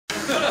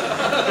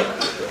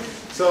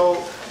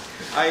So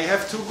I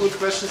have two good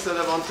questions that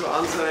I want to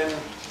answer in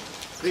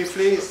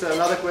briefly. Is there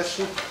another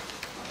question?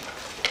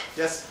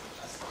 Yes?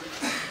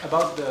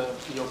 About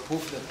your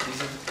proof that this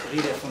is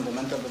really a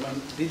fundamental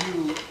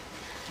domain,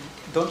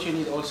 don't you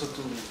need also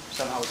to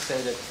somehow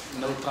say that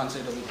no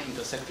translator will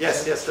intersect?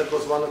 Yes, yes, that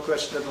was one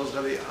question that was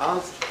really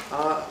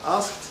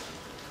asked.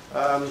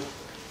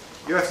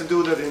 You have to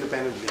do that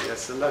independently,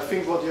 yes. And I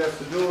think what you have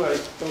to do, I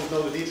don't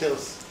know the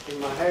details in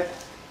my head,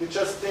 you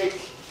just take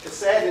a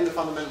set in the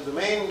fundamental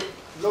domain,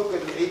 look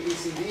at an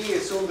ABCD,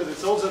 assume that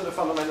it's also in the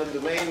fundamental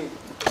domain.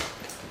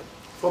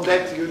 From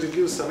that you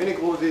deduce some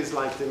inequalities,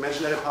 like the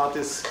imaginary part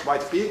is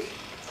quite big,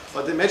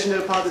 but the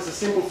imaginary part is a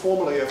simple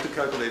formula you have to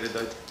calculate it.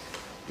 That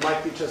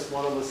might be just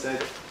one of the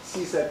set,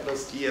 C set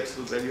plus D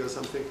absolute value or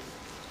something.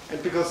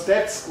 And because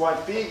that's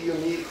quite big,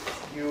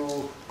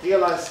 you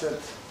realize that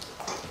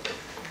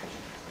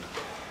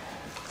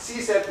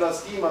C set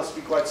plus D must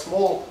be quite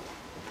small,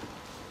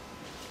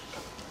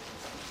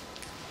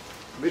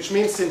 which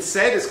means since Z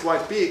is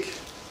quite big,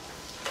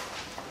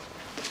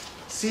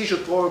 C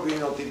should probably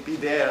not be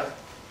there,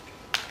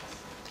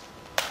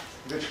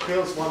 which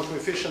kills one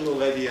coefficient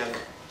already, and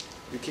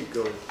you keep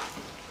going.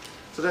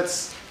 So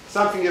that's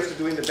something you have to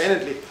do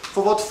independently.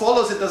 For what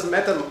follows, it doesn't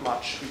matter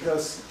much,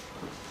 because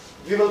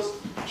we will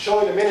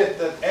show in a minute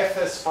that F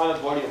has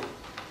finite volume.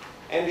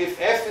 And if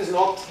F is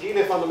not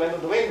really a fundamental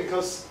domain,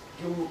 because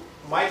you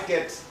might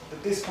get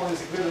that this point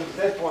is equivalent to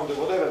that point or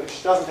whatever,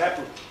 which doesn't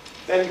happen,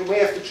 then you may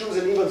have to choose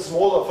an even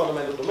smaller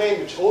fundamental domain,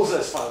 which also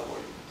has finite volume.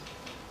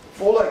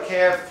 All I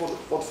care for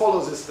what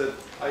follows is that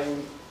I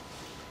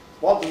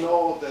want to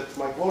know that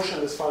my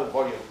quotient is finite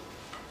volume.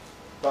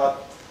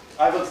 But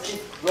I will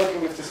keep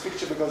working with this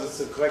picture because it's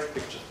the correct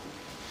picture.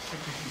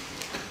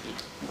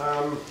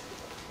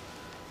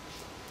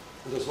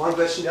 There's one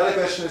question. The other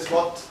question is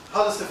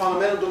how does the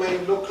fundamental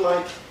domain look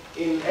like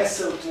in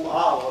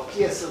SL2R or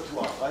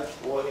PSL2R, right?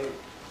 Or in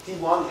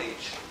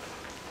T1H?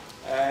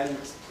 And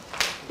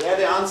there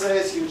the answer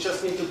is you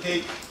just need to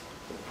take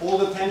all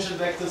the tangent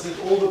vectors at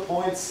all the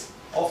points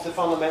of the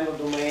fundamental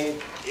domain,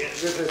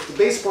 the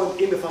base point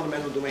in the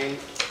fundamental domain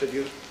that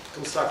you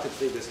constructed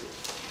previously.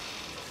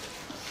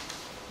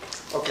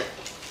 Okay.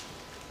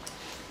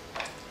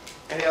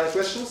 Any other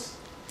questions?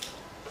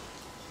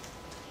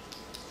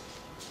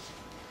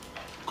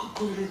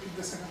 Could you repeat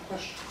the second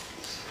question?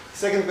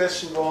 Second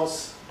question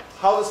was,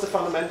 how does the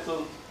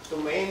fundamental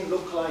domain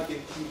look like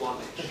in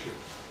T1H?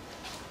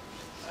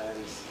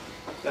 And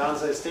the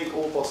answer is take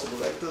all possible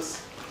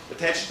vectors,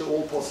 attach to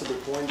all possible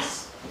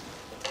points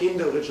in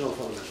the original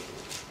fundamental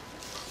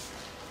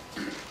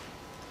domain.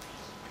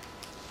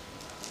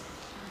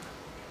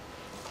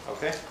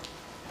 Okay.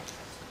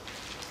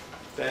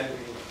 Then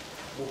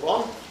we move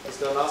on as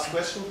the last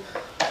question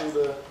to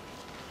the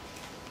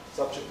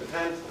subject at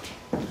hand.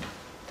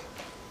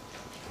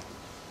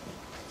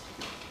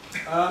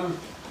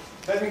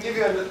 Let me give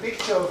you a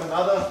picture of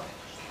another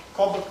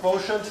compact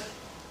quotient,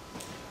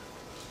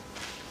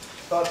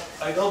 but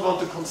I don't want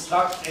to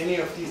construct any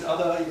of these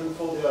other, even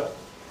though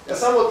they're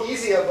somewhat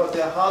easier, but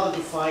they're harder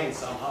to find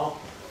somehow.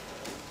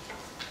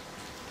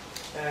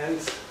 And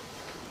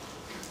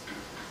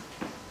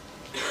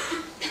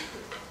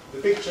the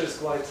picture is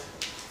quite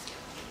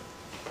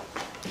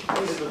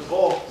easy to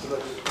draw, so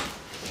that you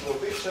draw a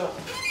picture.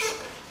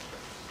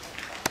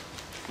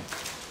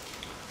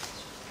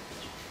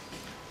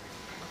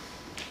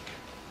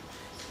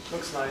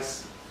 Looks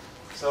nice.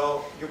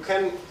 So you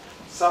can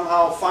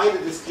somehow find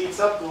a discrete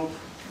subgroup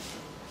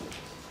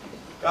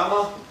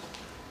gamma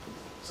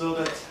so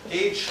that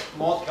H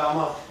mod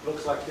gamma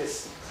looks like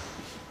this.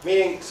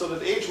 Meaning so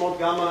that H mod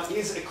gamma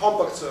is a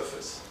compact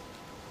surface.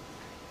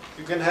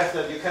 You can have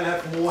that, you can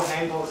have more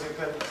handles, you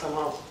can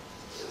somehow,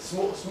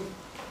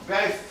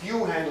 very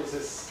few handles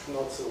is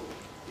not so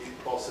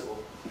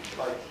possible.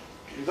 Like,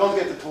 you don't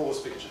get the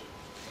torus picture.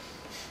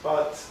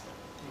 But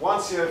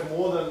once you have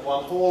more than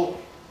one hole,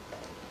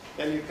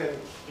 then you can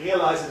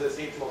realize it as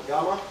H mod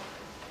gamma.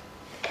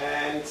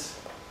 And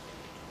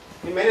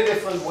in many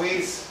different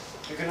ways,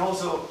 you can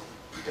also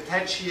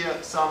attach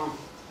here some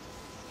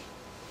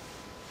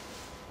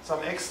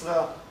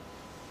extra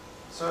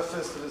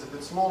surface that is a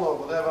bit smaller or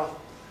whatever.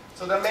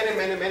 So there are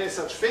many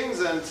such things,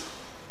 and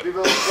we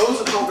will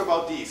also talk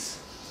about these.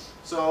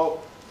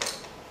 So,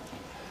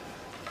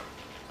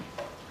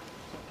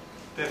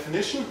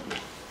 definition.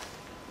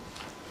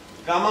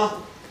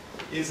 Gamma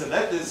is a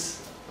lattice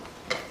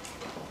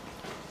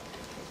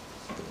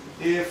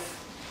if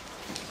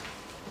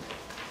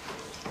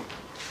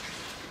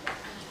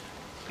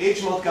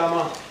H mod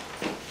gamma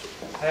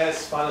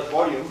has finite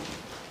volume,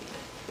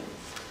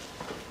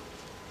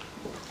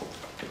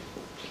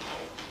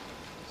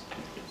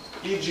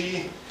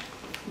 e.g.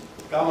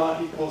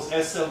 gamma equals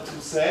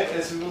SL2Z,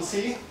 as we will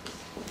see.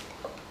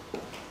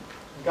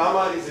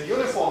 Gamma is a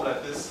uniform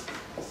lattice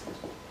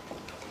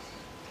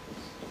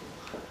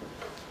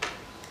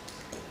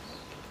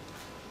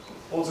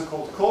also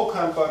called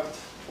co-compact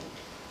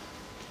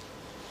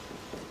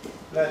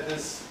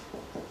lattice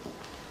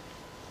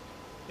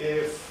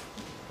if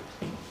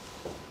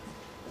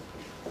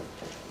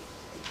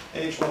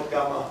H mod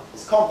gamma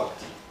is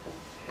compact.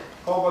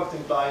 Compact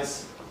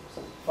implies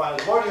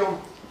finite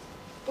volume,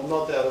 but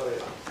not the other way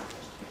around.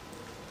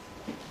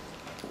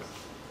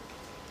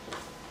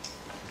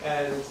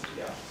 And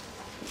yeah,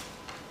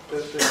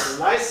 the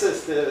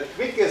nicest, the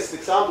quickest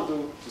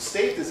example to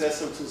state is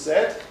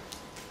SL2Z,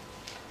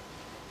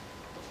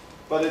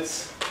 but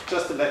it's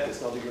just a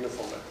lattice, not a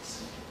uniform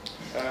lattice.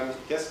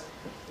 Yes?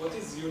 What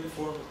is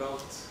uniform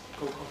about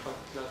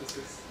co-compact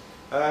lattices?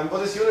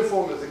 What is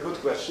uniform is a good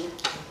question.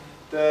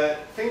 The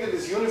thing that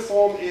is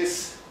uniform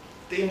is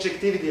the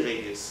injectivity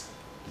radius.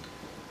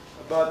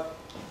 But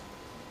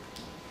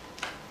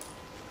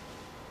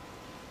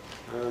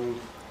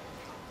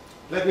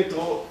let me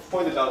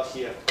point it out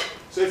here.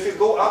 So if you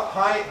go up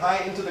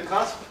high into the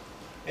cusp,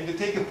 and you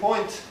take a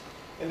point,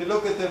 and you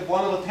look at the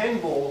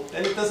 1/10 ball,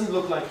 then it doesn't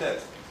look like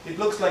that. It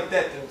looks like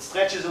that, and it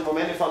stretches over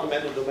many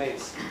fundamental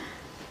domains.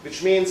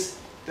 Which means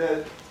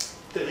the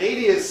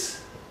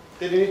radius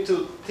that you need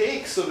to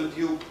take so that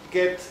you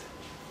get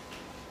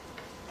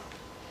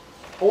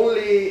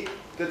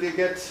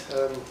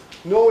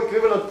no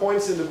equivalent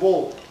points in the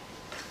ball.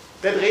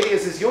 That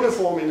radius is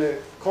uniform in a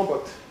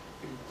compact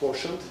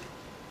quotient,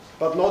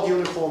 but not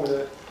uniform in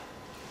a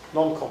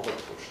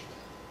non-compact quotient.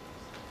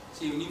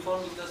 So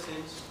uniform in the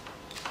sense?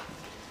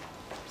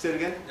 Say it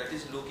again? That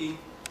is looking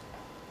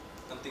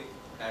something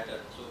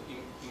pattern. So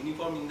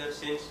uniform in that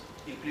sense,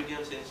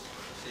 Euclidean sense,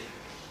 say.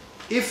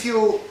 If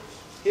you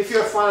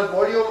have finite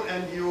volume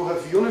and you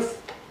have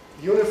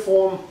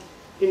uniform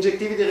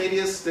injectivity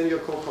radius, then you're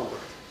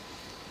co-compact.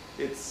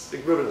 It's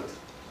equivalent.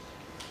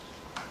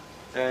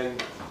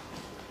 And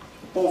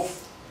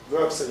both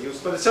verbs are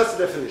used, but it's just a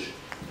definition.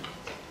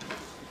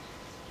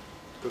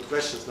 Good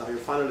questions. Now you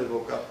finally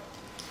woke up.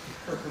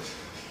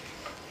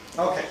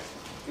 Okay.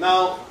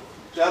 Now,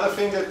 the other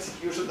thing that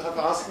you should have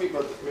asked me,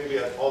 but maybe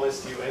I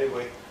promised you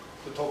anyway,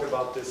 to talk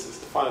about this is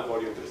the finite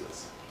volume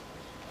business.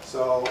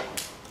 So,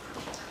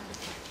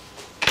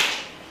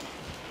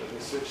 let me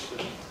switch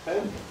the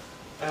pen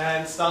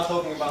and start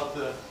talking about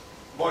the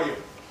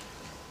volume.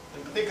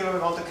 In particular, we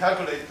want to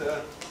calculate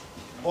the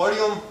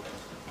volume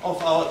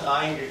of our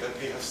triangle that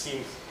we have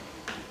seen.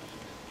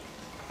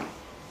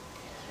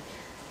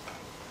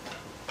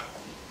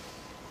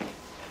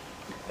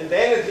 And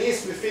then at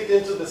least we fit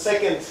into the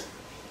second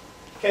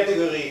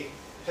category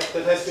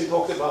that has been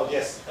talked about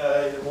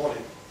in the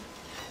morning.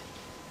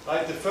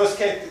 Right? The first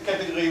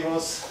category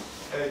was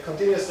a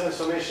continuous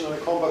transformation on a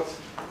compact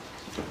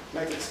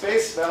metric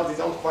space. Well, we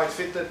don't quite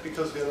fit that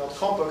because we are not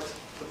compact.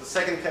 But the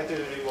second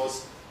category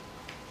was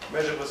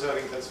measure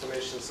preserving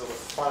transformations of a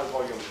finite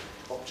volume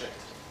object.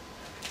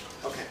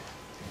 Okay.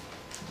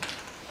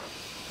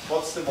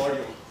 What's the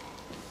volume?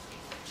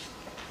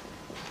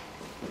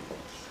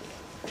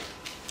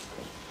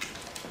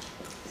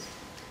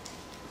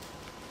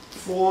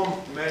 Form,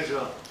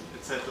 measure,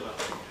 etc.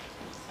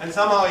 And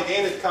somehow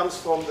again it comes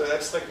from the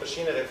abstract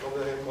machinery, from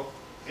the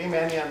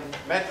Riemannian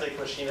metric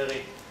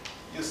machinery.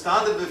 You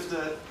started with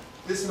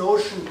this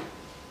notion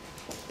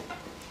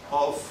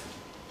of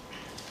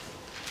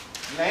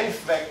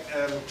length,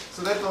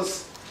 so that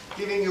was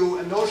giving you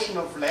a notion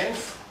of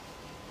length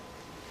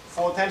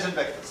for tangent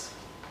vectors.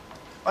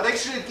 But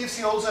actually it gives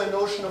you also a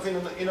notion of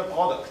inner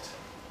product.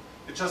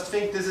 You just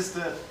think this is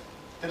the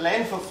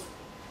length of,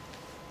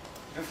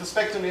 with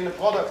respect to an inner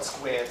product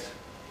squared,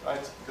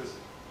 right? Because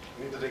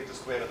you need to take the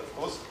square root, of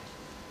course.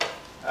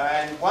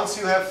 And once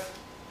you have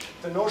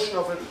the notion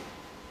of a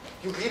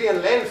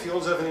Euclidean length, you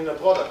also have an inner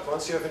product.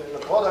 Once you have an inner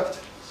product,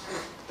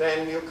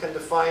 then you can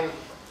define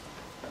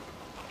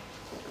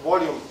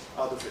volume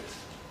out of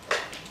it.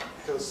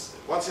 Because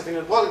once you have an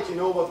inner product, you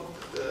know what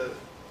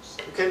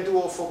you can do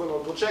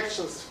orthogonal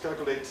projections,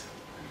 calculate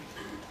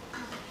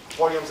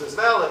volumes as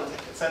well, and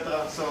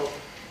etc. So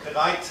the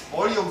right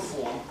volume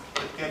form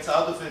that gets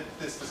out of it,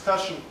 this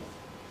discussion,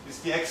 is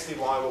the x dy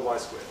over y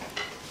squared.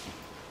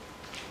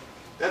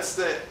 That's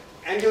the,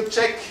 and you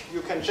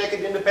can check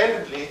it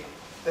independently,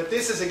 that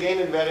this is again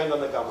invariant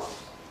under gamma.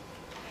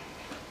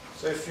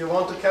 So if you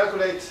want to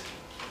calculate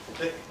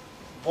the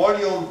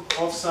volume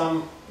of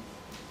some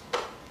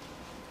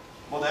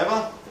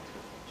whatever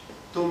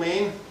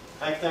domain,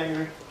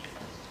 rectangle,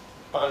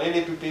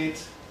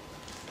 parallelepiped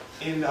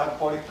in the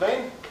hyperbolic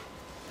plane,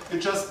 you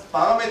just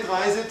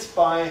parameterize it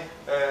by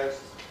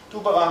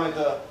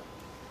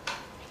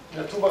in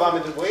a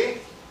two-parameter way,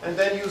 and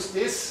then use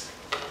this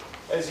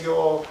as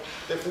your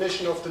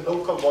definition of the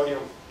local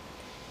volume.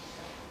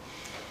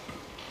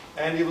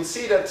 And you will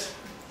see that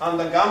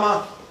under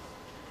gamma,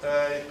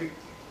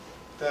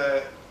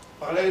 the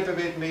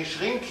parallelepiped may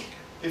shrink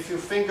if you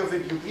think of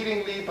it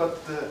Euclideanly,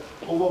 but the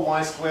over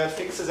y squared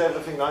fixes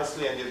everything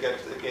nicely, and you get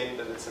again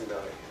that it's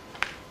invariant.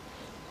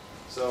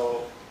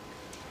 So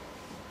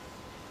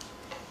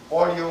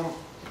volume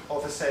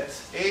of a set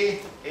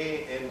A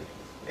in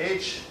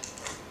H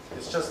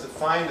is just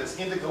defined as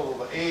integral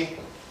over A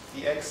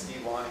dx dy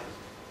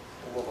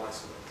over y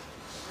squared.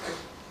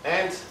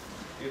 And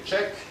you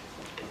check,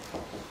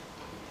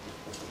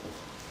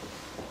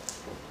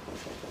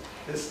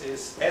 this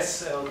is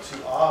SL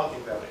to R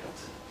invariant.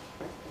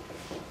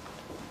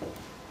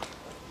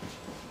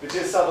 which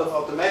is sort of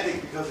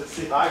automatic because it's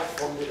derived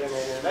from the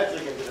Riemannian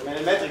metric, and the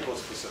Riemannian metric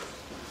was preserved.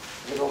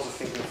 You can also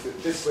think of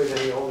it this way,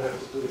 then you only have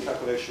to do the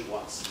calculation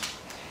once.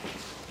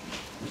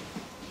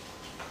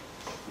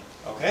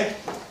 Okay?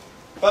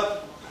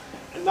 But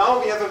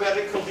now we have a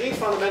very complete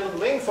fundamental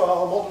domain for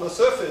our modular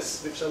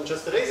surface, which I'm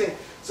just erasing.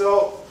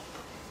 So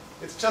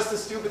it's just a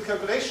stupid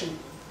calculation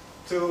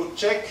to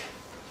check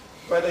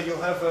whether you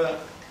have a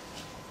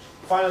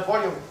finite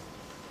volume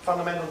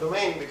fundamental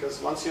domain,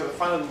 because once you have a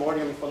finite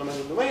volume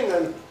fundamental domain,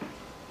 then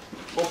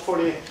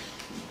hopefully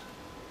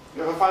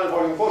you have a finite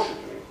volume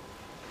quotient domain.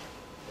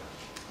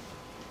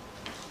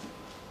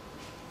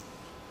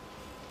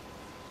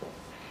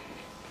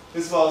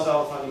 This was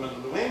our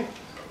fundamental domain.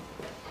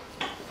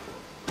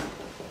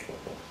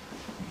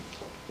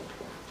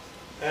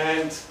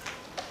 And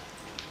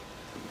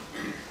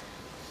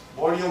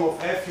volume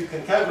of f you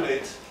can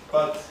calculate,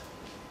 but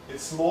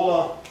it's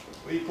smaller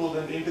or equal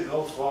than the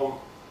integral from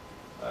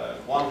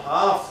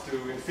 1/2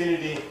 to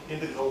infinity,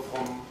 integral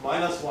from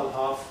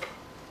 -1/2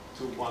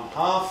 to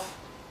 1/2,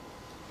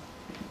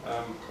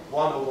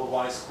 1 over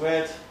y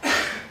squared.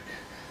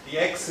 The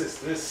x is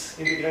this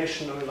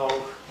integration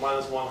along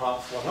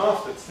 -1/2,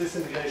 1/2, that's this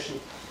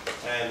integration,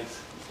 and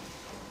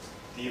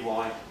dy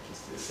is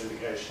this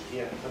integration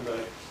here. And I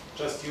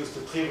just used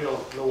the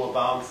trivial lower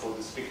bound for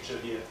this picture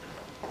here,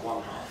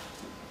 1/2.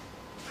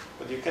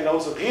 But you can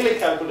also really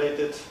calculate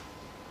it,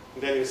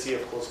 and then you see,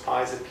 of course,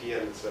 pi's appear,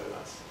 and it's very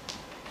nice.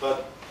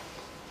 But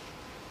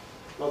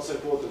not so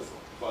important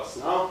for us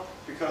now,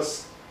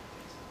 because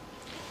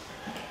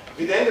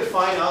we then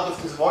define out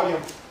of this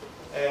volume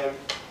a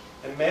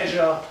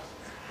measure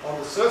on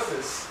the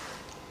surface,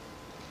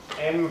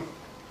 m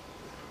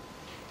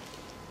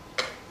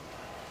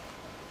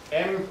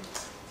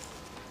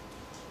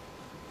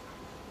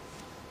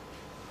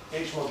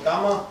h mod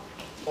gamma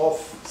of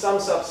some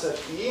subset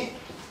E,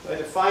 I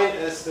define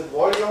as the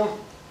volume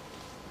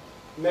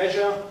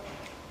measure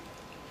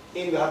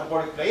in the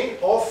hyperbolic plane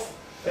of,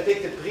 I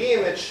take the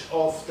pre-image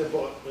of the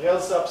real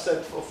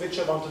subset of which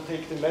I want to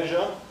take the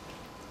measure,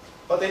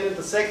 but then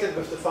intersect it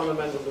with the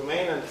fundamental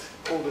domain and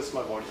call this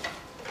my volume.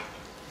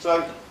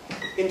 So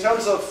in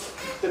terms of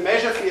the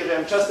measure theory,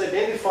 I'm just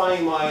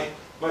identifying my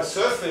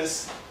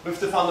surface with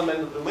the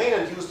fundamental domain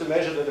and use the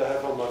measure that I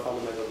have on my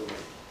fundamental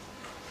domain.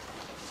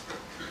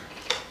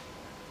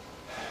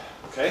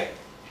 Okay,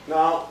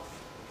 now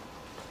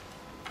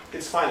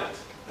it's finite.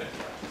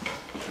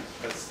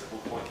 That's the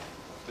whole point of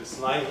this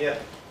line here,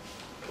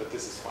 that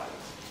this is finite.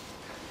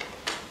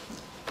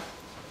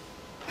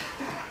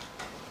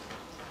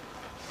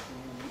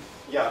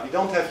 Yeah, we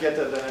don't have yet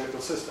a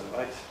dynamical system,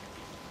 right?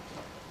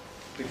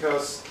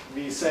 Because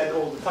we said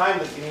all the time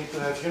that we need to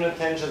have unit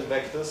tangent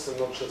vectors and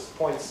not just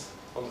points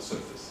on the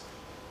surface.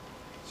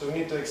 So we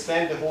need to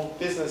extend the whole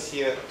business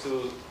here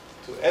to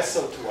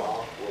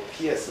SL2R or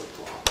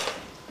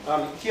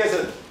PSL2R. Here's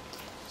a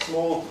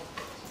small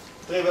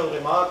trivial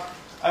remark.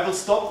 I will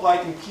stop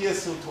writing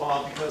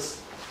PSL2R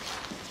because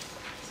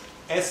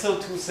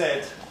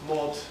SL2Z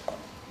mod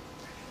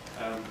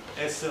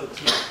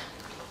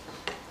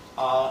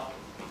SL2R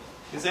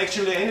is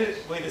actually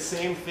anyway the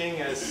same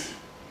thing as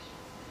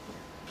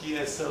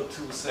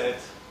PSL2Z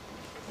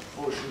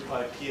quotient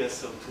by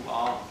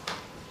PSL2R.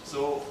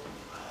 So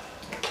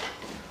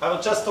I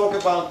will just talk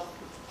about,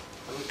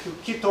 I will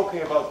keep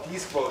talking about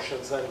these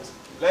quotients and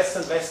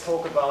less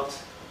talk about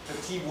the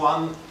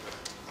T1H,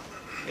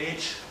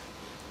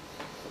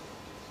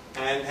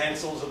 and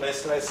hence also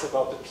less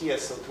about the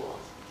PSL2R.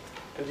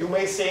 And you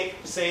may say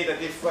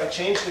that if I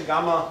change the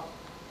gamma,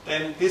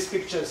 then this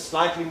picture is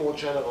slightly more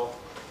general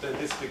than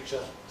this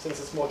picture. Since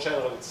it's more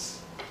general, it's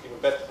even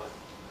better.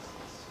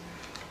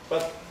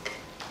 But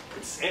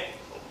it's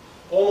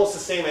almost the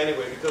same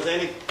anyway, because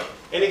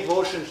any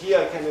quotient here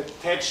I can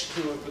attach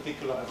to a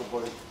particular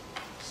hyperbolic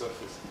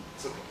surface.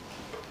 It's okay.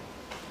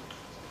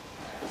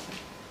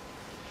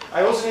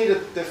 I also need a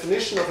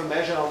definition of a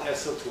measure on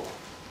SL2R.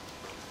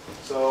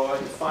 So I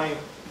define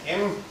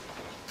M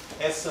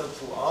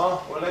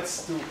SL2R. Well,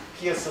 let's do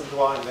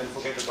PSL2R and then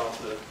forget about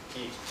the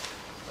P.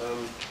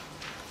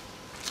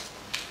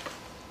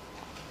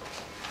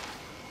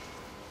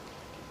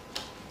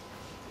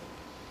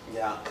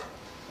 Yeah.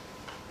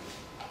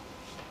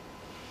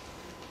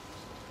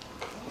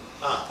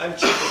 I'm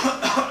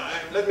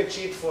cheating. Let me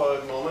cheat for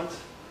a moment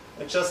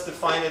and just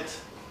define it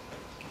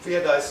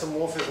via the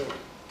isomorphism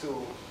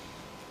to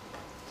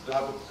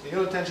the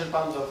unit tangent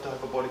bundle of the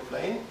hyperbolic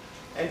plane.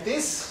 And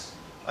this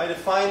I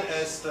define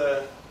as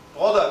the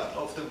product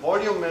of the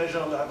volume measure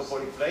on the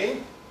hyperbolic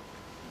plane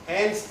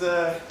and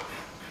the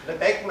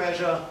Lebesgue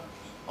measure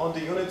on the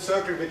unit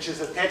circle, which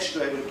is attached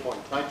to every point,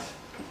 right?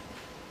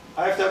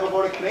 I have the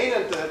hyperbolic plane,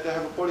 and the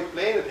hyperbolic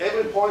plane at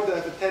every point I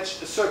have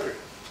attached a circle.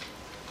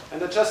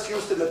 And I just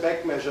used the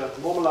Lebesgue measure,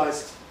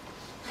 normalized,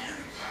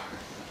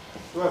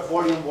 to have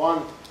volume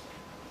 1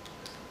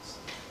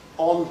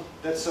 on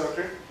that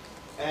circle,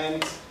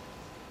 and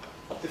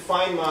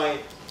define my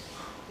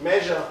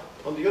measure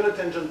on the unit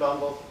tangent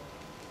bundle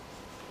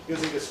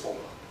using this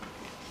formula.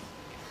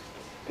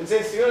 And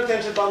since the unit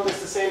tangent bundle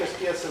is the same as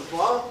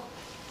PSL2R,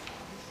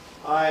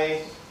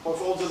 I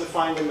have also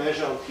defined a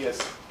measure on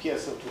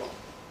PSL2R.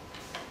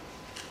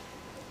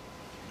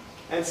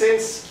 And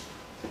since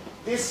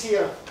this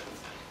here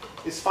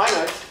is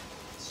finite,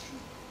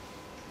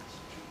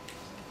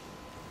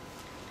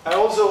 I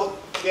also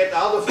get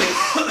out of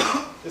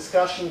this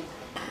discussion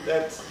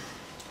that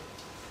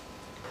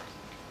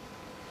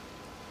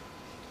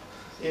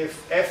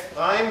if f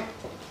prime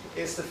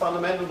is the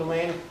fundamental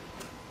domain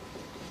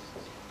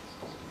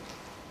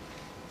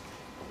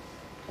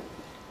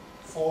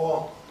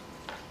for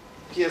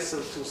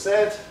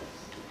PSL2Z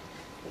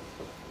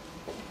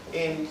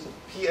in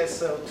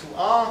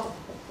PSL2R,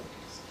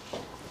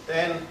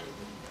 then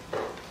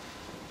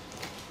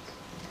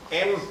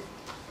M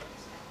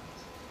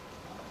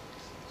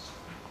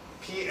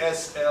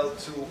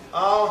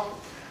PSL2R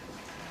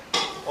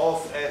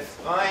of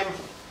f prime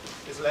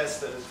is less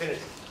than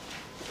infinity.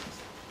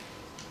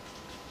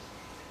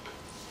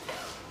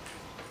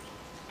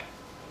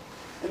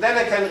 And then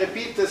I can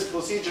repeat this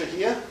procedure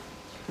here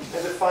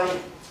and define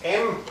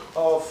M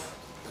of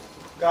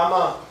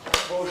gamma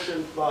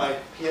quotient by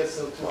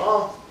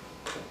PSL2R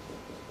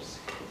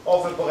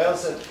of a Borel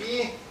set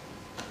B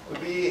will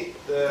be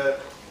the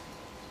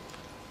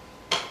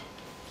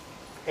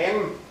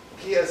M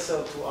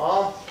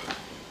PSL2R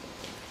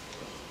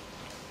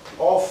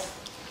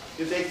of,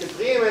 you take the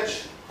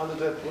pre-image under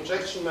the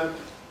projection map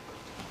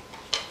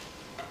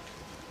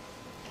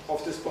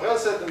of this Borel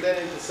set and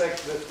then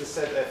intersect with the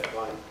set f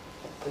prime.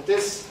 And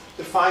this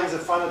defines a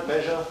finite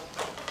measure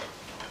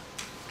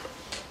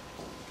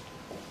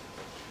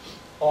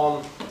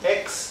on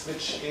X,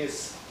 which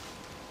is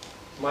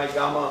my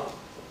gamma,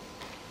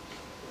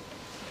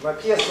 my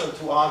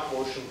PSL2R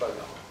quotient by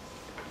gamma.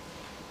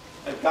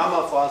 And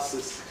gamma for us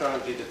is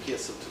currently the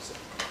PSL2Z.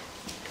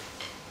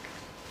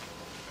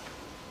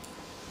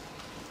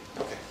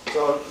 Okay,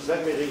 so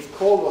let me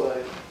recall what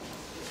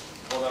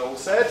I all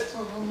said.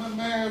 So,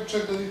 may I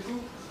object a little?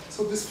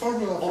 So this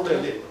formula for Only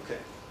a little, okay.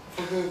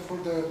 For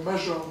the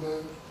measure on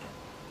the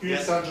unit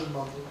Yes. tangent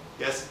bundle,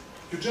 Yes?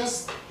 you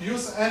just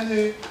use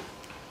any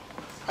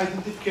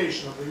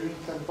identification of the unit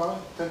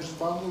tangent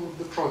bundle with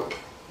the product,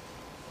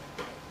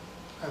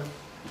 and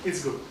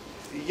it's good.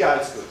 Yeah,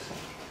 it's good.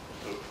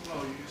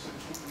 No, you use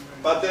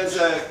it. But there's a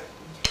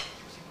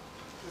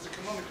There's a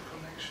canonical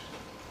connection.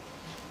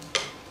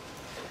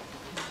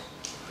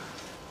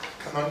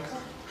 Canonical?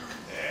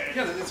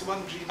 Yeah, that's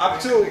one G Up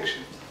to-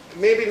 connection.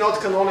 maybe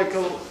not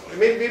canonical,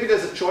 maybe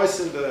there's a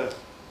choice in the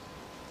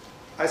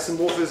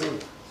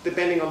isomorphism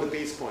depending on the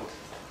base point.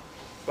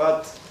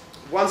 But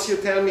once you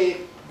tell me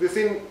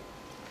within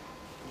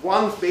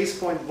one base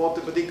point what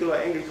the particular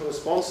angle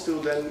corresponds to,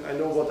 then I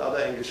know what other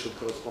angle should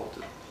correspond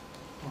to.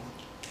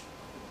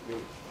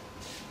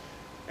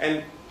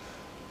 And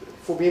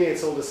for Bini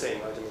it's all the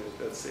same, right? I mean,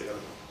 that's it.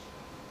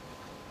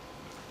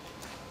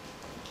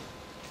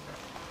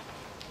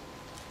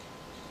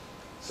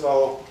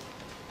 So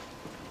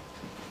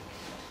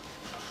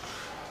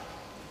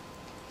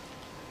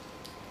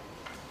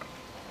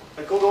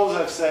I could also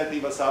have said the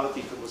Iwasawa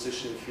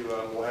decomposition if you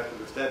are more happy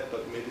with that,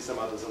 but maybe some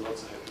others are not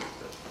so happy with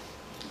that.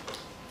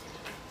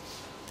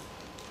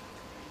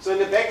 So in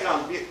the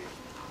background,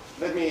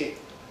 let me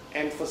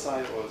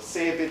emphasize or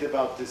say a bit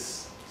about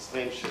this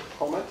strange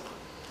comet.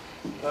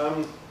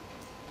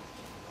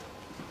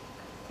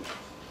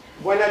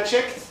 When I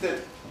checked that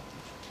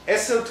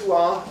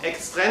SL2R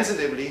acts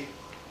transitively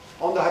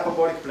on the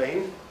hyperbolic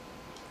plane,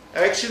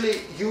 I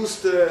actually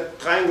used the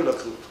triangular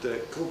group,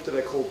 the group that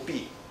I call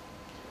B.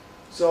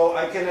 So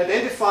I can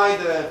identify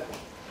the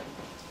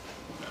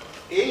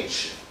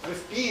H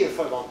with B if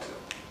I want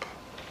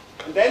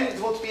to. And then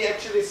it would be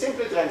actually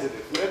simply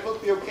transitive. And that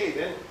would be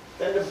okay.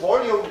 Then the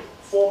volume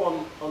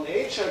form on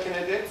H I can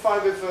identify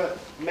with a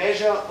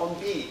measure on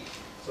B.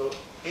 So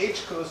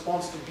H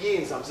corresponds to B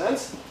in some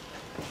sense.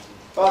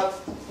 But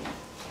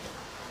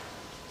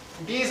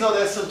B is not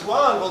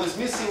SL2R, and what is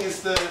missing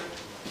is the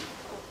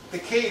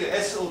K, the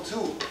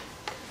SO2.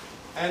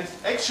 And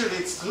actually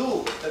it's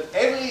true that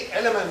every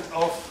element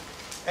of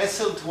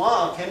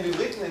SL2R can be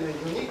written in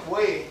a unique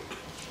way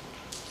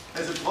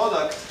as a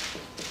product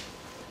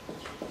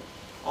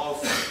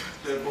of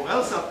the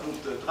Borel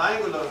subgroup, the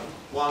triangular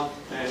one,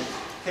 and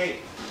K,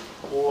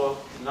 or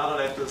in other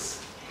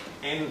letters,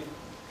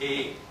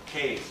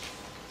 NAK.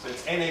 So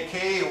it's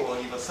NAK or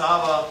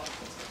Iwasawa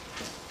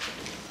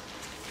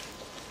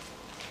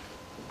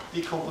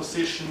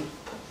decomposition.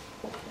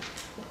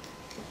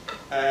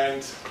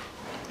 And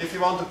if you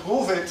want to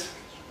prove it,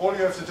 all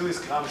you have to do is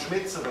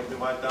Gram-Schmidt. So let me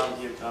write down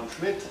here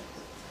Gram-Schmidt.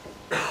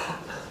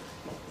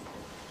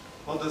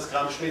 What does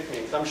Gram-Schmidt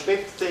mean?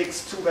 Gram-Schmidt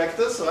takes two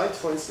vectors, right,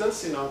 for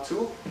instance, in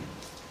R2,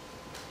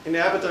 in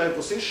an arbitrary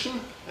position,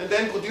 and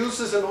then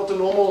produces an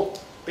orthonormal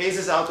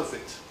basis out of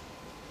it.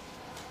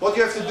 What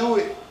you have to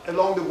do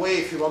along the way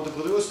if you want to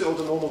produce the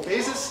orthonormal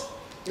basis,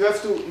 you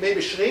have to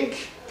maybe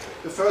shrink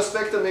the first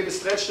vector, maybe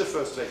stretch the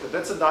first vector.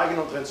 That's a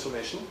diagonal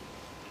transformation.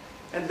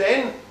 And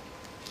then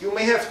you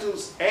may have to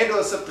add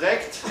or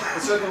subtract a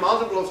certain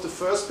multiple of the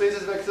first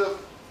basis vector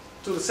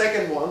to the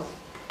second one,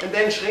 and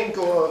then shrink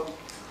or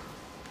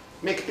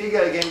make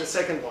bigger again the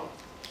second one.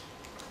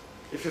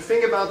 If you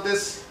think about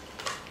this,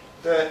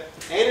 the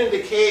n and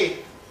the k,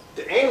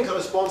 the n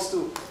corresponds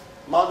to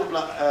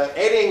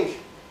adding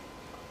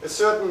a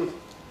certain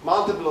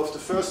multiple of the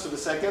first to the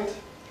second.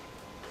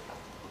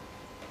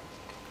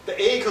 The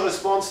a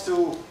corresponds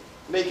to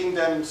making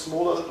them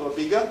smaller or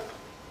bigger.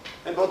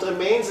 And what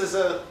remains is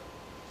a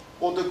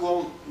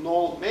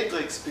orthogonal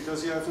matrix,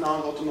 because you have now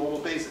an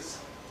orthonormal basis.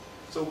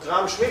 So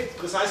Gram-Schmidt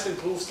precisely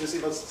proves this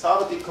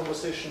Iwasawa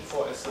decomposition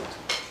for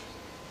SL2.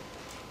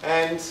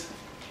 And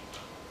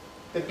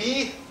the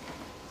B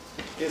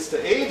is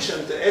the H,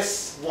 and the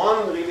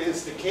S1 really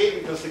is the K,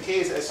 because the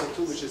K is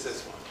SL2, which is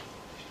S1.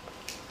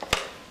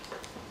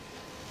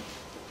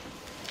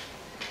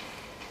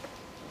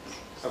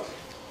 Okay.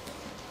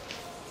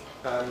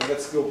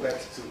 Let's go back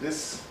to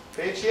this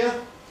page here.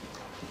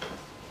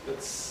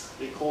 Let's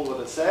recall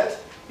what I said.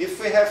 If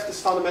we have this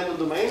fundamental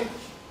domain,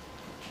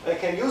 I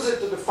can use it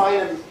to define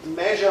a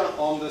measure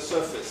on the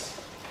surface.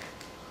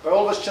 By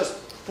always just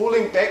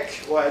pulling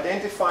back or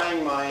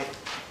identifying my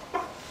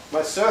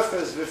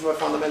surface with my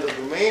fundamental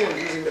domain and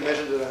using the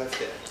measure that I have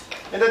there.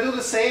 And I do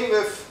the same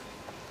with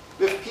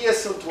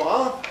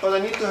PSL2R, but I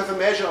need to have a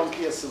measure on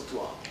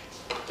PSL2R.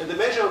 And the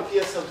measure on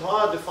PSL2R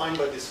are defined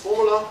by this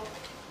formula,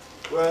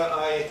 where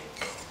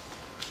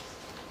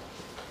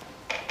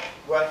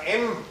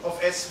M of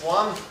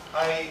S1,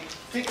 I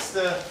fix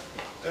the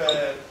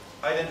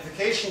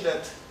identification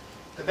that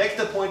the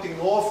vector pointing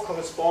north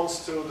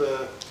corresponds to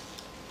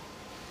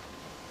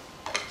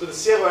the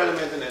zero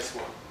element in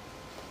S1,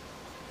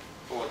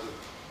 or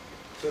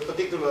to a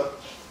particular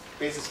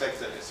basis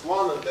vector in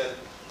S1, and then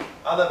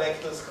other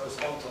vectors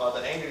correspond to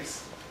other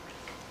angles,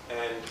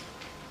 and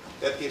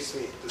that gives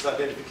me this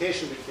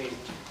identification between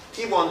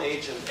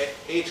T1H and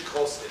H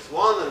cross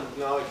S1, and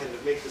now I can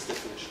make this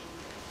definition.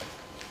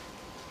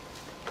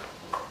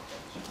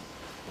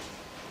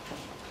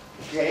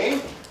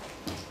 Again,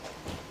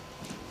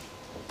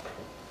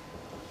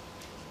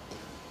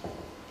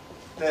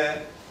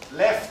 the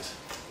left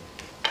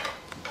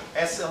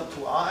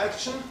SL2R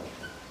action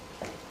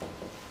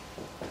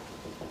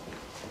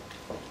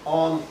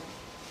on,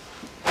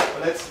 well,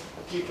 let's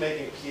keep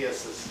making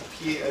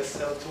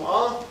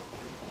PSL2R,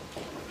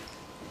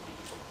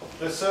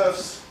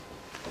 reserves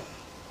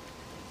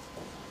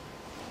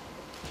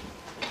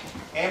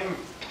M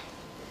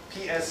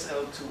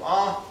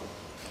PSL2R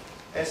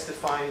as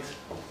defined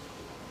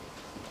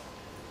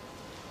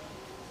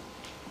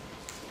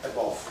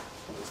above.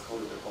 Let's call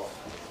it above.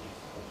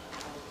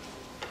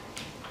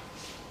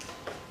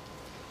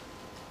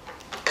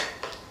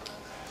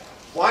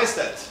 Why is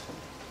that?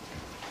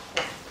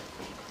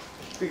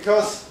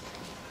 Because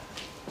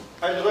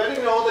I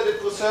already know that it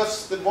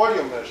preserves the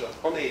volume measure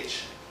on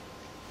H.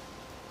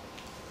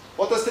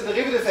 What does the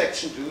derivative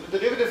action do? The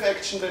derivative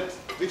action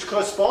which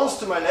corresponds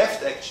to my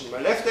left action. My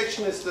left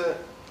action is the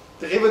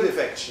derivative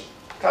action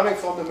coming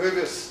from the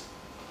Möbius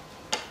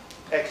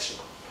action.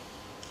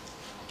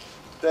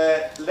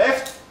 The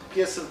left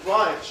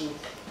PSL2R action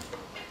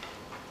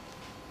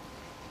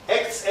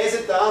acts as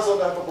it does on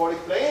the hyperbolic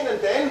plane, and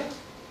then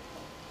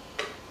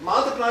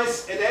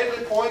multiplies at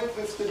every point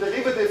with the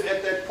derivative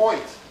at that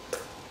point.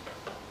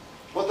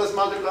 What does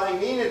multiplying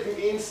mean? It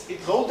means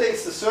it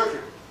rotates the circle,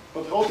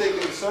 but rotating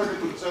the circle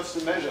preserves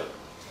the measure.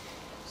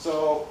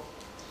 So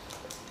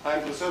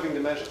I'm preserving the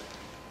measure.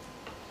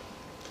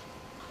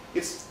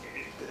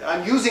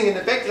 I'm using in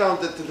the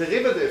background that the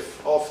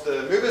derivative of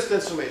the Möbius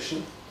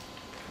transformation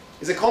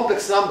is a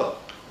complex number.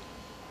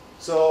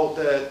 So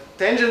the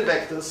tangent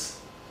vectors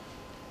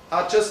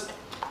are just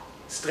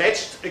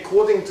stretched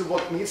according to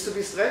what needs to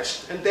be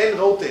stretched and then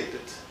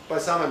rotated by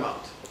some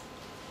amount.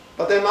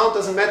 But the amount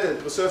doesn't matter, it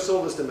preserves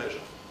always the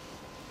measure.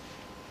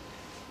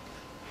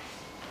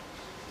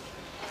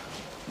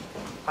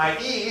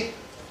 i.e.,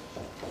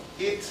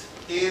 it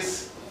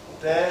is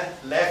the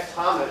left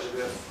Haar measure.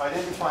 We have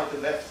identified the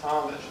left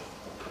Haar measure.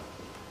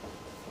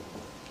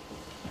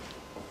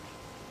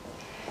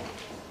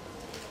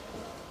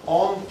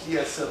 On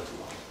PSL2.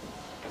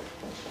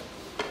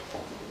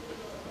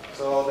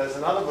 So there's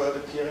another word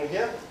appearing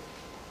here.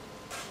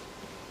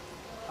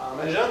 Haar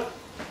measure.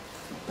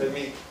 Let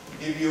me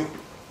give you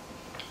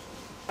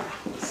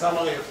a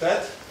summary of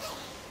that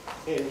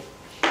in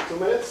 2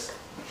 minutes.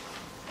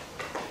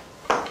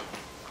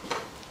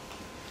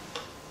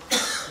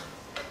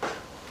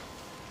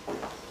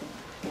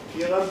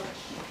 Here,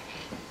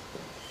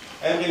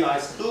 every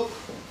nice group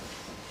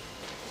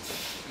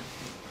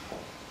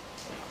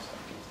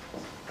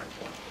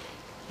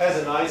has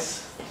a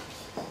nice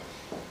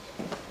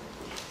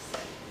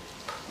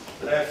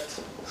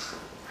left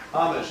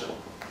Haar measure.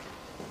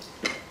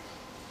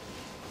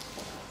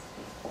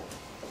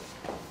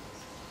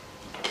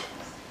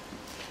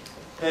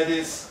 That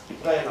is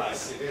very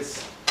nice. It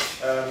is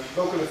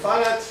locally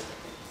finite,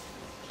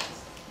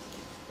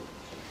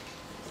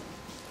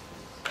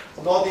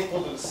 not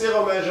equal to the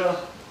zero measure,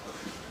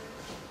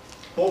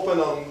 open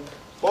on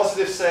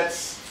positive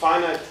sets,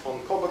 finite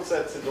on compact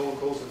sets, it all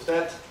goes with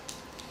that,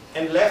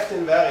 and left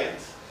invariant.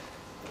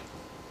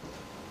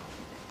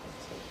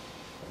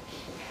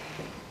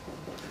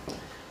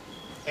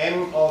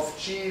 M of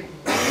G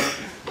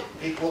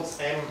equals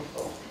M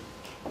of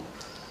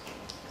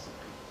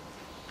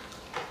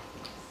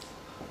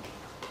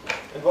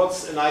And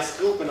what's a nice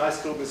group? A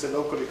nice group is a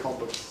locally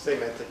compact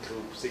symmetric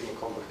group, sigma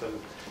compact, and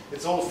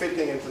it's all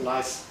fitting into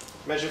nice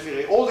measure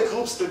theory. All the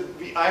groups that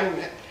I'm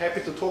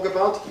happy to talk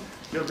about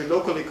will be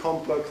locally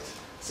compact,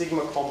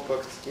 sigma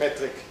compact,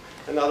 metric,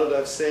 and now that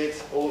I've said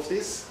all of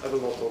this, I will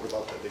not talk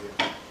about that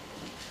again.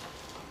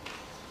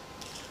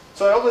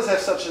 So I always have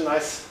such a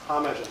nice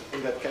H measure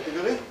in that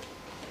category,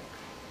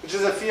 which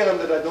is a theorem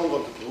that I don't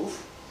want to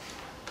prove,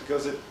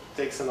 because it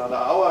takes another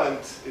hour and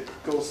it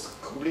goes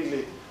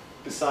completely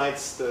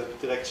besides the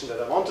direction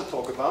that I want to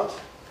talk about.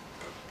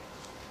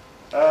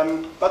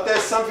 But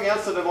there's something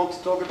else that I want to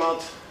talk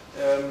about,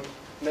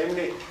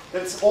 namely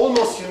that it's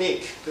almost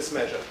unique, this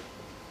measure.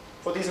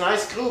 For these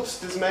nice groups,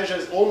 this measure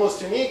is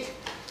almost unique.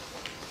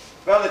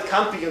 Well, it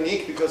can't be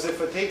unique, because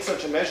if I take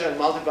such a measure and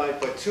multiply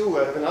it by 2,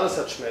 I have another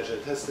such measure.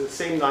 It has the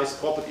same nice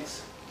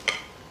properties.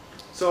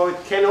 So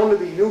it can only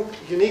be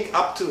unique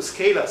up to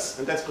scalars,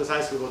 and that's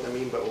precisely what I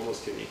mean by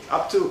almost unique.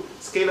 Up to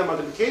scalar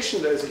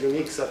multiplication, there is a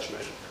unique such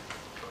measure.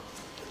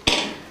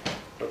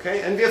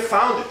 Okay, and we have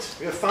found it.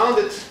 We have found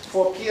it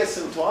for P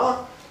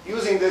asymptoire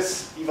using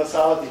this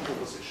Iwasawa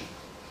decomposition.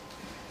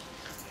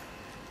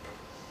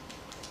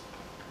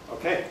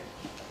 Okay,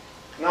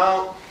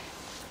 now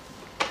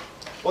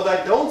what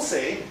I don't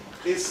say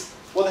is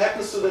what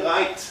happens to the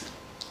right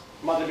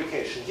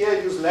multiplication. Here I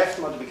use left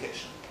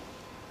multiplication.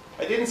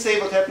 I didn't say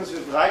what happens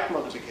with right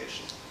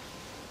multiplication.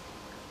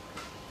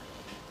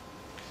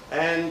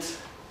 And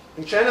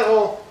in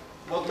general,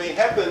 what may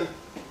happen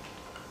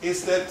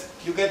is that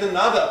you get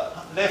another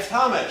left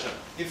H measure.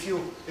 If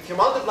you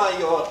multiply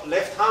your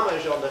left H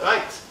measure on the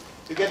right,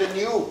 you get a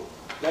new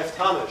left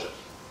H measure.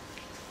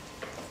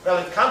 Well,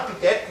 it can't be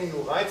that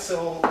new, right?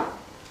 So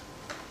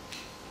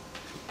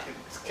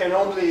it can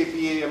only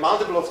be a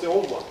multiple of the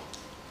old one.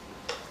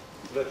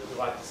 Let me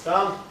write this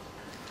down.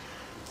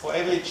 For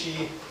every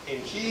G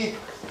in G,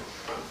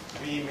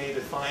 we may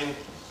define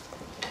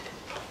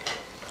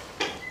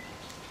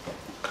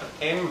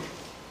M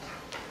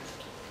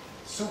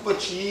super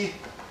G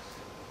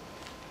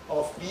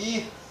of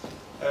B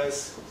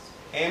as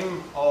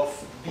M of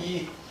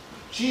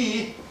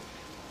BG,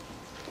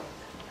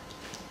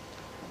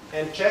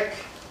 and check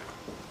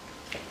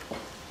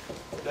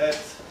that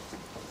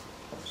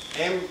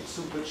M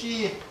super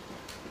G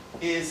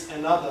is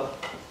another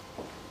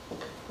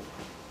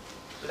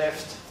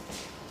left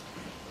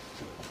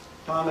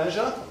H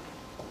measure,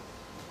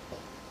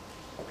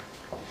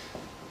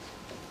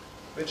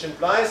 which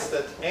implies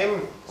that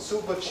M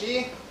super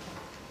G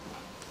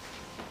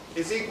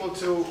is equal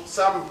to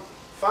some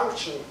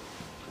function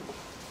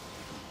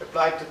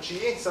applied to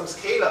G, some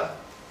scalar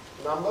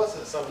number,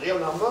 so some real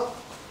number,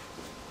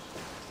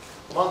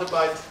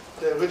 multiplied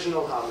the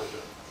original H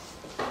measure.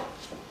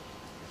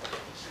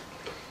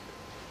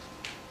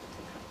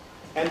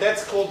 And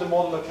that's called the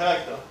modular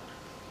character.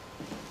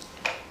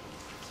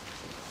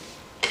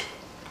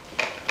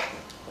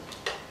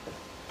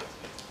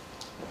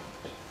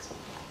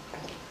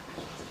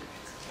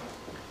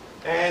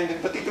 And in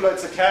particular,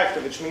 it's a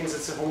character, which means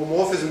it's a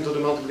homomorphism to the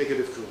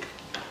multiplicative group.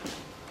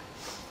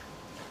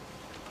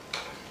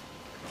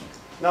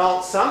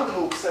 Now, some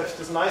groups have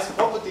this nice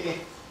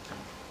property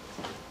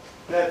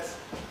that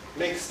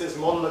makes this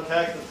modular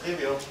character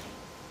trivial.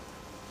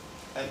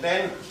 And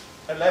then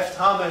a left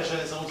H measure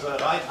is also a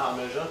right H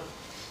measure.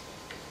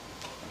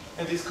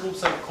 And these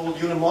groups are called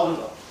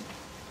unimodular.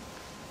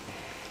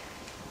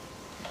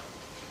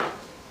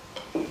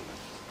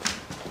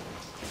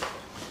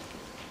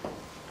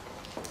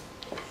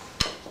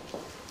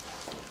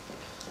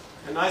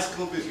 A nice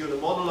group is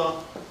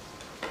unimodular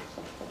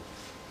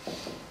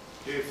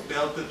if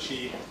delta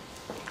G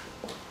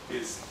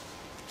is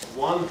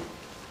 1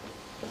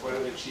 for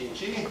every G in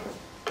G,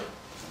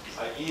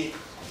 i.e.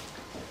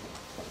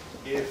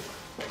 if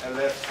a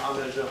left H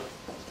measure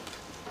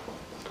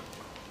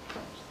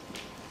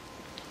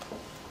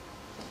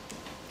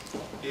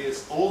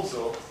is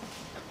also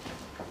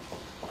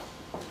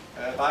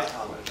a right H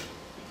measure.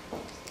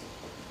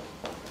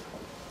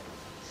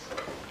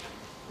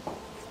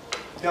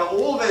 There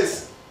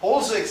always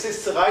also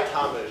exists a right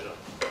H measure,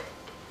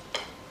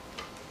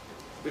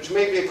 which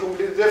may be a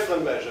completely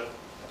different measure.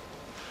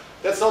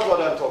 That's not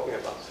what I'm talking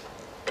about.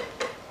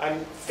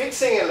 I'm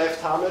fixing a left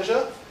H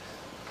measure,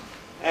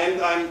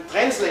 and I'm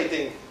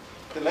translating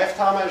the left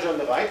H measure on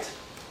the right,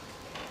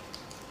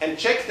 and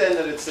check then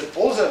that it's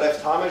also a left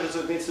H measure,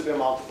 so it needs to be a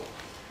multiple.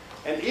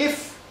 And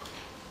if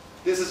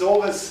this is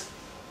always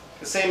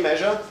the same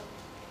measure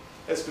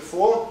as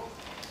before,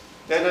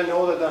 then I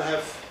know that I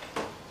have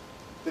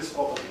this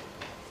property.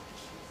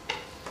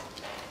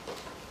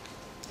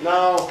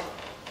 Now,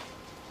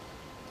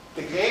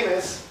 the claim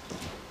is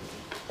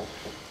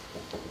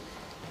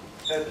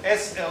that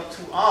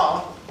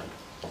SL2R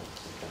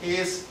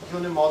is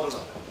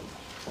unimodular.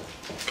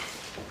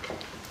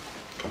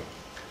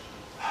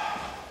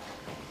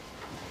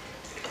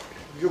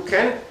 You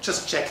can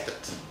just check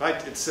that,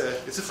 right? It's a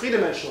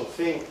three-dimensional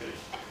thing.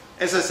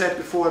 as I said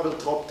before, I will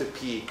drop the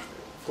P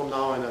from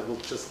now on. I will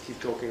just keep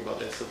talking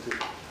about SO2.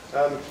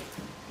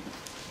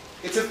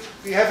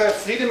 We have a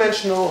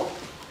three-dimensional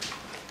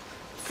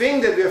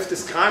thing that we have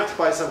described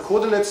by some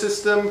coordinate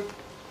system,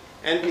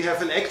 and we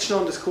have an action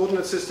on this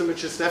coordinate system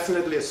which is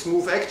definitely a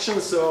smooth action,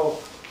 so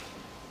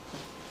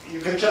you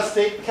can just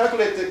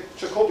calculate the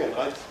Jacobian,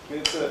 right? I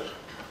mean, it's a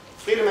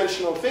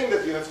three-dimensional thing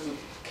that you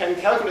can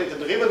calculate the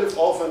derivative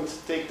of and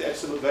take the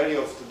absolute value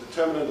of the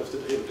determinant of the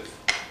derivative.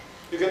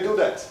 You can do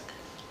that.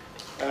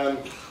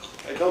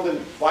 I don't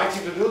invite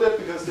you to do that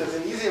because there's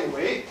an easier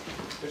way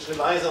which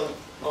relies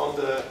on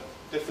the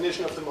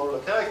definition of the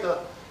modular character.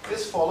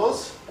 This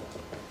follows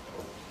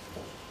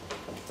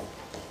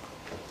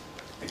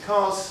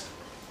because,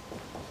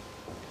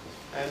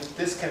 and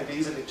this can be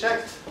easily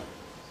checked,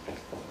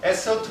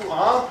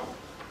 SL2R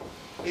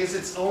is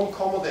its own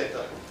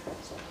commutator.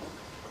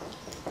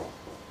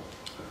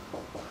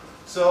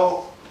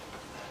 So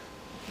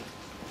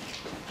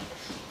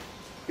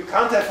you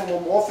can't have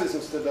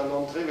homomorphisms that are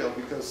non-trivial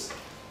because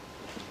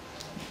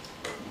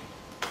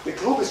the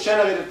group is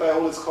generated by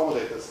all its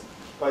commutators.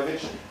 By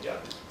which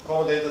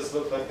commutators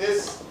look like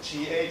this: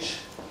 GH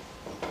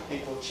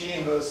equal G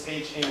inverse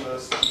H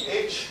inverse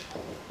GH,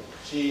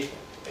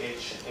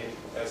 GH in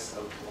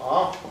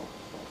SL2R.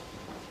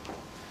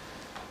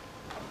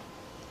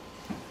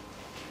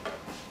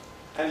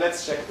 And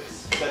let's check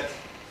this.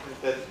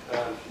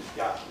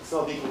 It's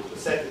not equal to the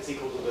set, it's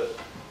equal to the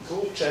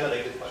group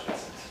generated by the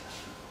set.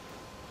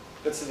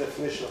 That's the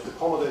definition of the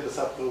commutator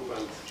subgroup.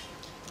 And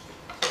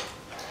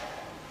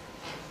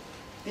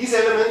these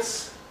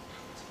elements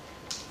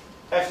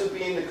have to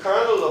be in the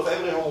kernel of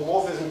every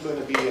homomorphism to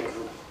an abelian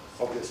group,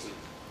 obviously.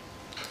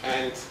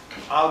 And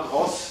R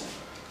gross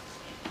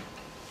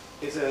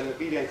is an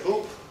abelian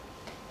group.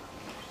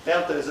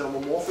 Delta is a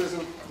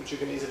homomorphism, which you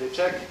can easily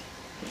check.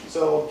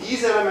 So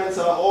these elements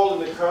are all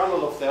in the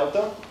kernel of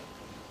delta.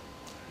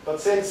 But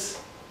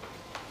since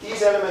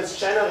these elements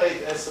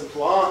generate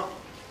SL2R,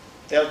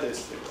 delta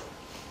is trivial.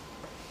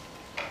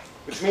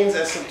 Which means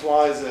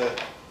SL2R is a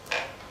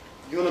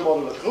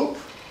unimodular group.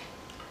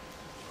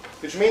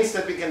 Which means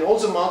that we can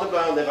also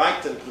multiply on the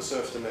right and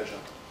preserve the measure.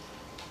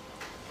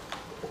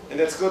 And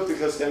that's good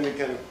because then we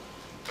can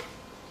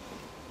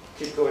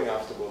keep going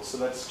afterwards. So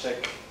let's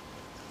check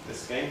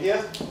this again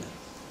here.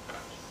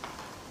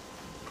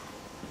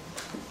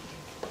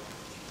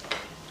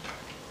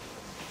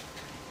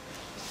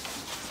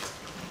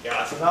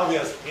 Yeah, so now we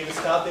are really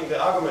starting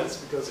the arguments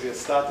because we are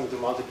starting to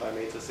multiply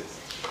matrices.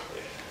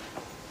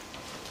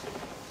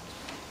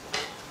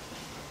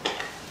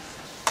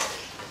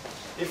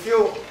 If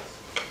you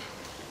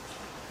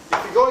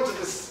go into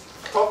this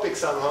topic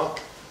somehow,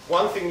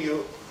 one thing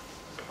you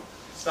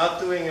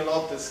start doing a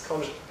lot is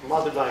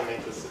multiplying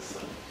matrices.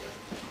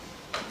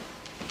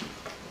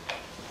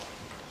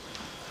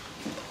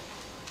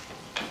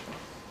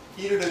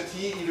 E to the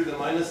t, e to the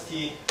minus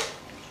t,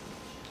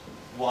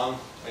 1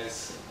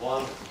 is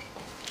 1,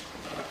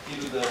 e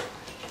to the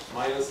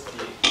minus t,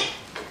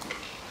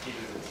 e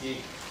to the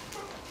t,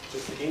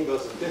 just the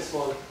inverse of this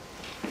one,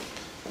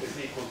 is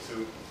equal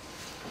to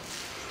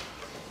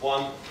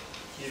 1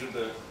 e to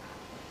the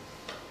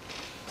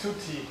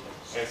 2t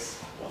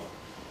s 1.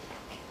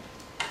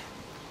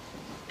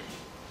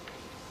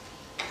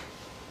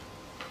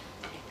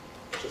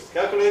 Just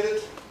calculate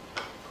it,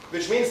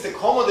 which means the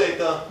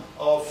commutator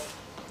of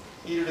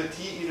e to the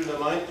t, e to the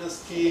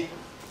minus t,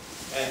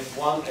 and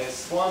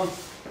 1s1,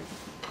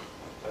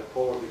 I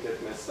probably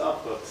get messed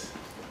up, but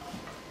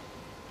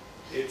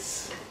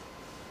it's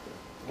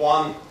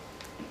 1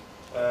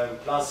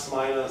 plus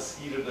minus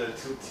e to the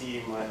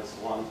 2t minus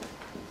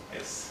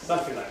 1s,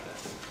 something like that.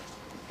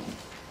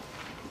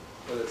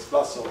 Whether it's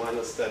plus or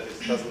minus that, it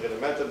doesn't really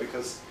matter,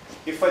 because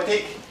if I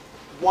take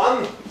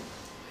one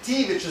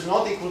t which is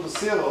not equal to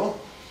 0,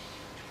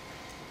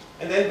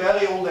 and then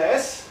vary all the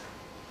s,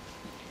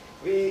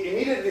 we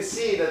immediately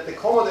see that the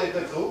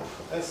commutator group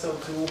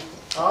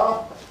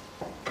SL2R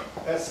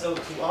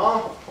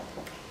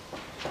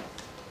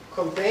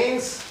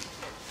contains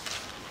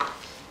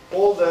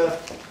all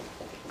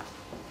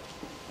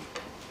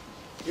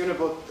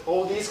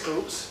all these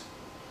groups,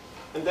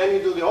 and then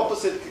you do the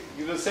opposite,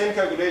 you do the same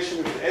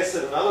calculation with S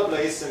at another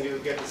place, and you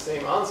get the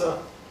same answer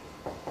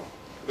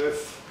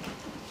with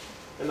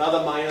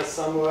another minus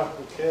somewhere,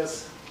 who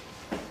cares?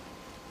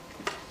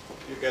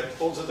 You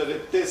get also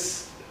that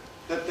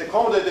the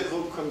commutator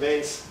group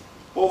contains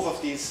both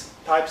of these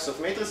types of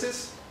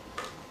matrices.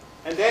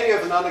 And then you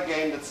have another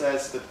game that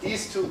says that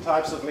these two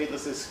types of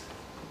matrices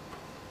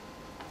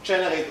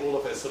generate all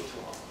of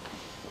SL2R.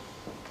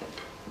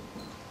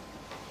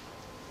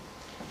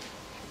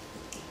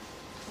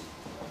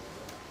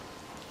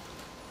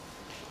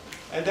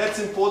 And that's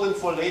important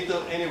for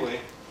later anyway.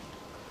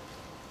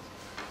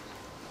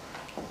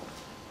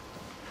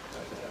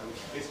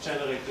 It's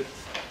generated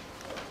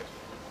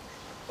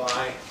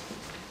by,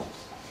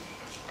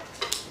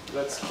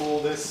 let's call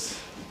this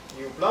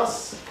U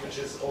plus, which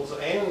is also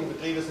n in the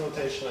previous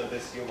notation, and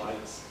this U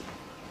minus.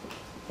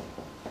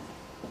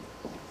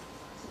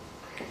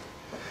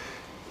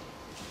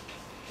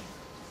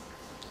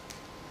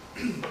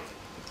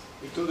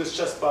 We do this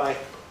just by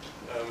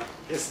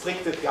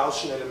restricted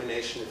Gaussian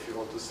elimination, if you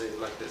want to say it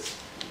like this.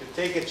 You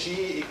take a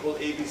G equal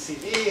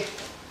ABCD,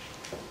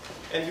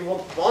 and you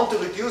want to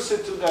reduce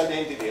it to the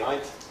identity,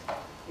 right?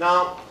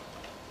 Now,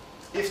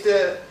 if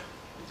the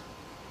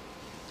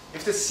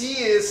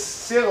C is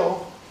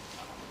 0,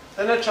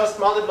 then I just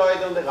multiply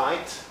it on the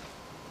right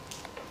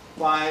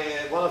by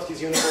one of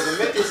these uniform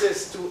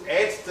matrices to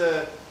add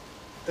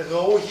the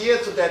row here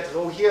to that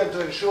row here and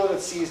to ensure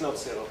that C is not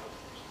 0.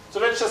 So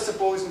let's just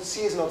suppose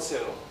C is not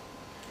 0.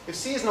 If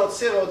C is not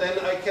 0, then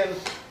I can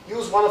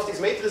use one of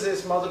these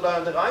matrices, multiply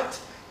on the right,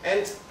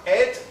 and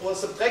add or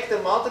subtract a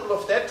multiple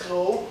of that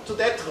row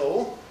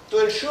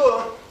to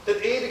ensure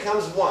that A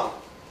becomes 1.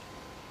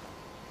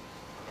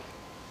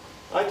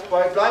 Right?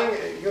 By applying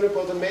a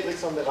unipotent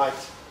matrix on the right,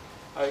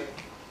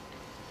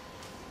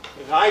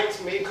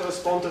 right may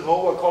correspond to row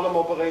or column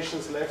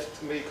operations,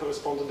 left may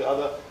correspond to the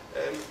other.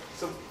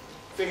 So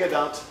figure it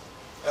out.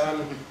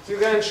 So you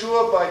can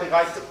ensure by the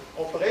right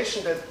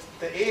operation that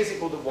the A is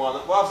equal to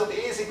 1. Well, after the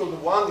A is equal to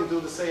 1, you do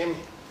the same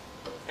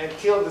and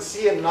kill the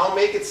C and now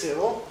make it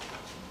 0.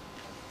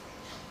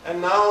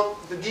 And now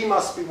the D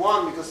must be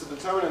 1 because the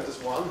determinant is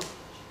 1.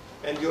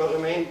 And you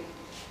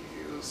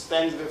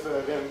stand with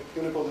a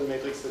unipotent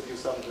matrix that you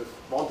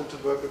wanted to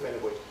work with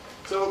anyway.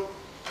 So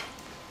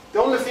the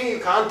only thing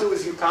you can't do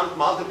is you can't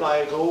multiply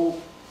a row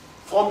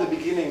from the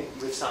beginning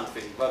with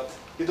something. But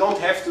you don't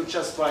have to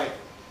just by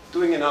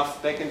doing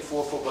enough back and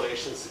forth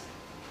operations.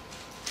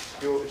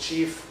 You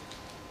achieve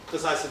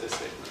precisely this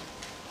statement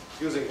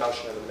using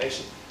Gaussian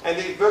elimination. And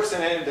it works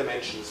in any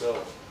dimension.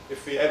 So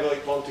if we ever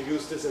want to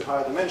use this in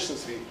higher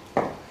dimensions, we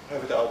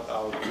have it at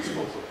our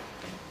disposal.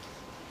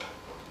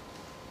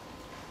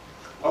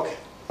 Okay.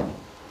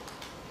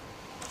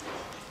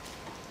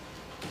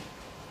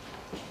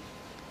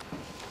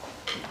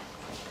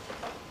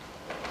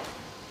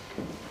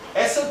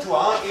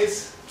 SL2R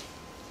is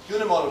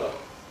unimodular,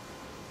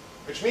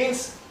 which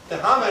means the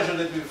H measure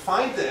that we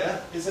find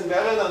there is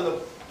invariant under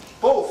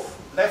both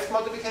left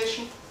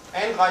multiplication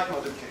and right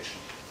multiplication.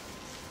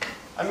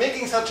 I'm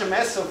making such a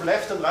mess of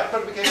left and right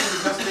multiplication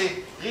because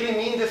they really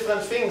mean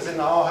different things in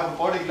our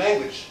hyperbolic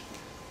language.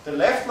 The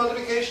left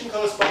multiplication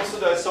corresponds to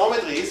the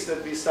isometries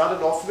that we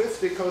started off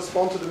with. They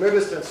correspond to the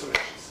Möbius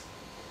transformations.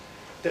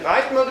 The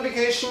right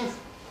multiplication,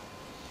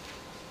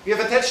 we have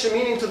attached a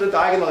meaning to the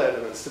diagonal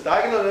elements. The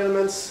diagonal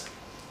elements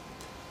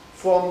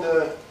from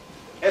the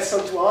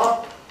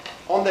SL2R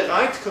on the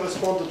right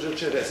correspond to the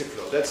geodesic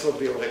flow. That's what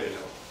we already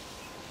know.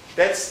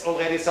 That's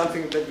already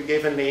something that we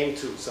gave a name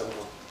to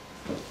somehow.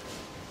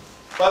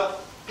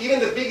 But even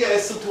the bigger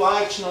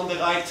SL2R action on the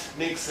right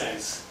makes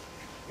sense.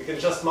 You can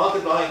just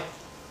multiply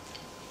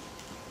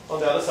on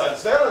the other side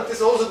as well, and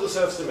this also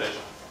preserves the measure.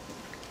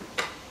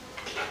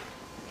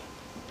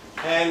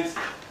 And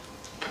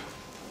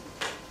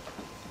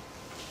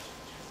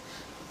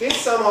this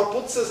somehow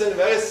puts us in a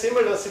very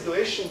similar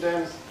situation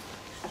than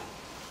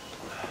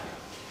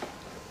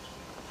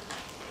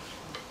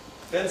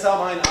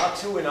somehow in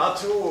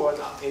R2 or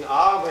in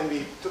R, when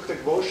we took the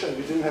quotient,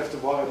 we didn't have to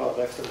worry about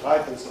left and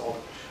right and so on.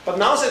 But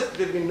now that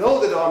we know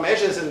that our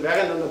measure is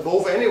invariant under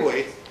both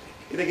anyway,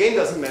 it again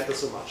doesn't matter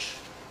so much.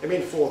 I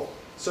mean, for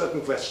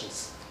certain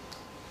questions.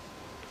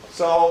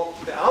 So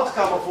the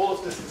outcome of all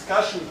of this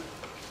discussion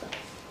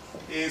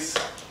is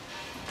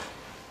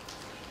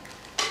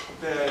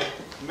the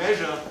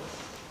measure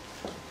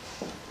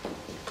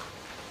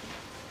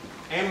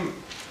M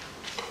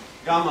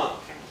gamma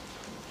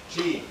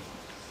G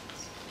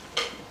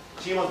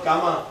mod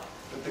gamma,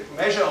 the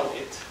measure of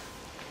it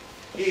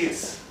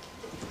is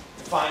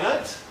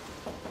finite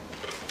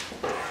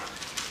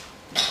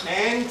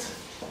and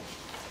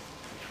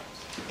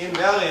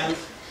invariant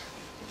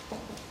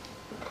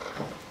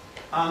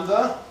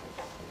under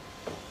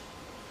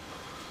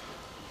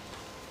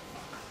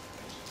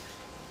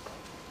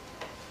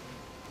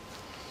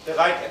the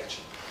right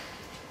action.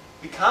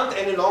 We can't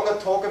any longer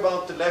talk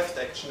about the left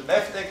action. The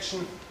left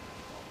action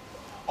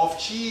of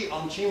G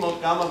on G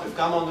mod gamma with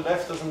gamma on the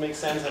left doesn't make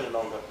sense any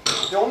longer.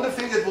 The only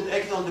thing that would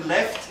act on the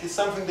left is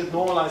something that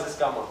normalizes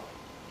gamma.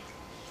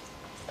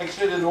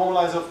 Actually, the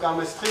normalizer of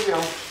gamma is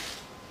trivial,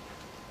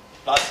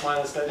 plus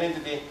minus the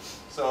identity.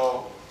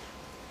 So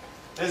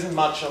there isn't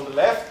much on the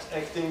left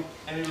acting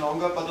any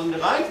longer, but on the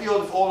right we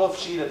have all of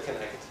G that can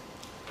act.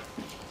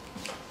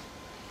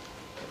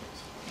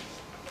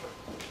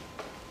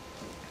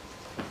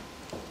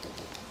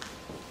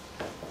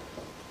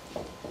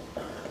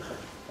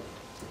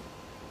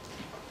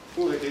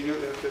 Ulrike, you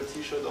have the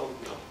t-shirt on?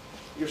 No.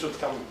 You should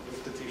come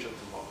with the t-shirt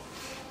tomorrow.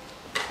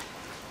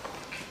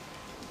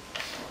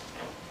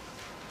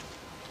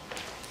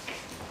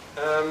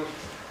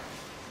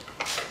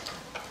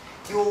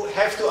 You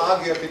have to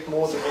argue a bit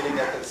more to really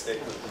get that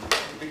statement.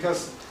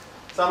 Because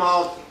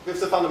somehow, with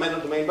the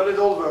fundamental domain, but it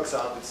all works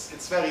out.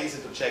 It's very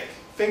easy to check.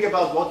 Think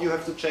about what you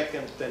have to check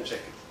and then check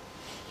it.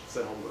 It's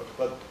the homework.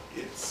 But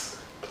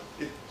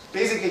it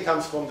basically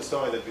comes from the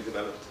story that we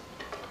developed.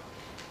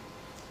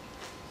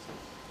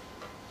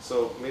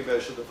 So maybe I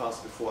should have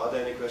asked before. Are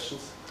there any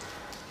questions?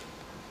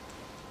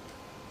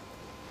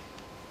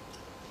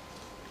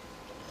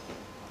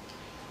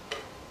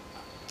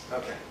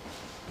 Okay.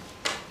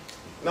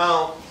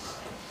 Now,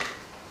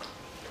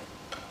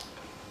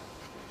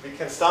 we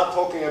can start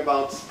talking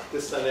about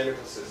this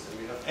dynamical system.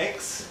 We have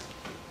x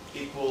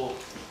equal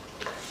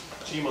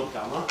g mod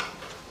gamma.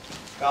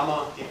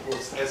 Gamma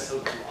equals SL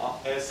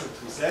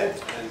to Z,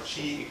 and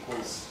G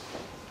equals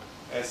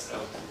SL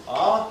to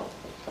R.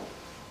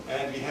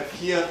 And we have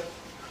here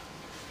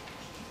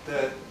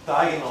the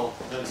diagonal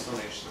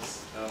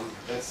transformations.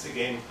 Let's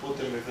again put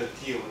them with a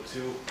T over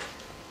 2.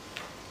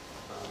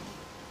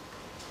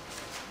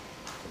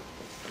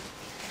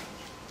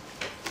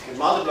 You can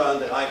multiply on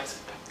the right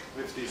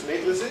with these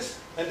matrices,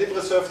 and they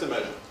preserve the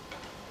measure.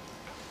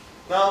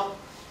 Now,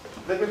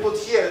 let me put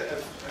here a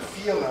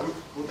theorem,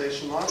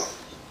 quotation mark.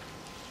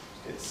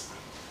 It's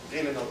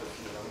really not a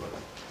theorem, but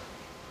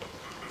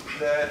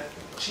the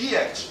G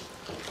action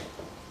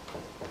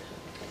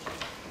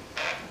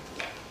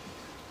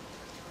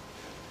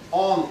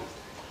on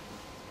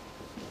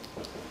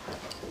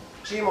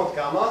G mod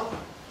gamma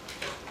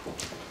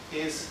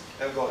is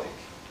ergodic,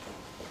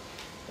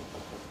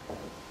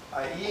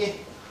 i.e.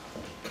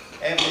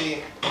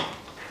 every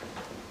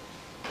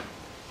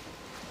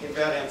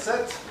invariant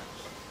set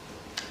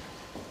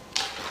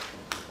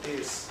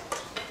is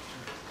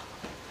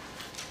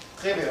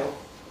trivial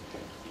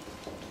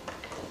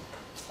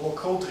or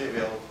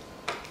co-trivial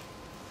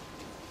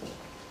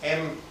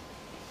M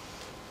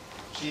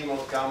G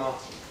mod gamma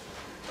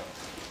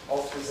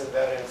of this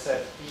invariant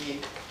set B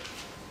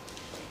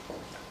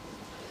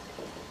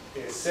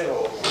is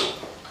 0,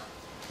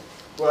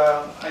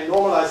 where I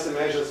normalize the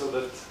measure so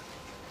that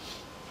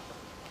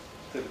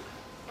the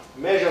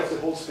measure of the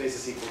whole space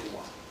is equal to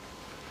 1.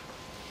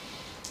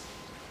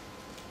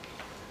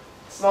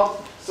 It's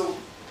not, so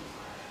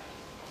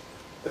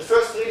at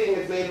first reading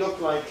it may look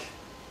like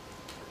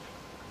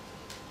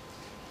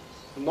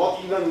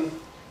not even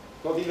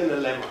a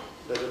lemma,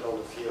 let alone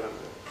a theorem.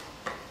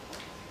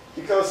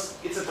 Because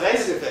it's a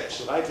transitive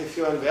action, right? If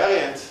you're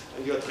invariant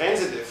and you're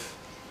transitive,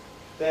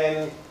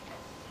 then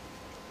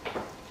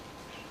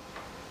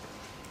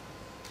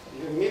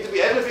you need to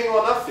be everything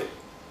or nothing.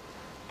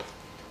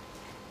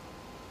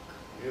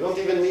 You don't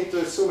even need to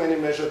assume any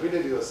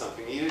measurability or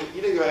something.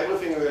 Either you're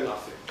everything or you're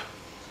nothing.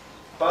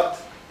 But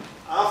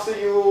after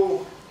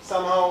you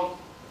somehow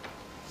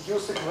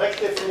use the correct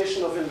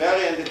definition of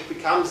invariant, it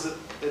becomes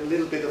a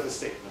little bit of a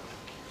statement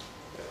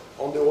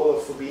on the order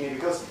of Fubini,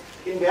 because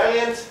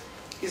invariant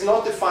is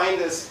not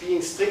defined as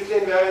being strictly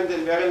invariant.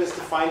 Invariant is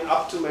defined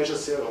up to measure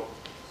 0.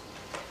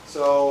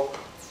 So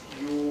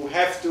you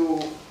have to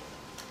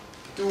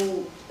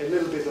do a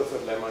little bit of a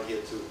lemma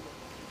here too.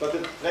 But the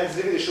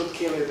transitivity should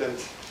kill it, and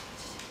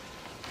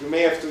you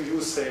may have to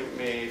use, say,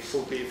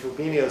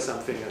 Fubini or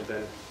something, and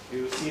then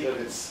you see that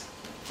it's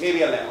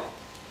maybe a lemma,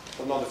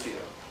 but not a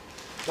theorem.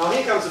 Now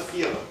here comes a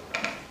theorem.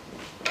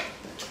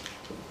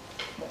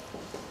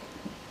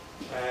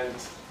 And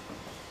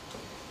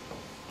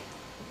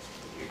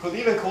you could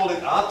even call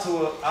it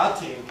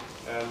R-team.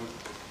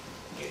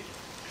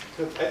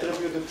 Could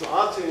attribute it to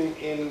R-team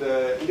in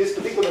this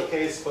particular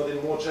case, but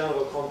in more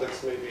general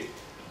context maybe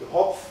to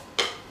Hopf.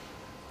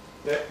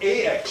 The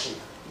A action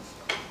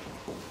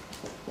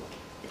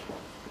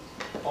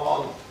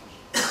on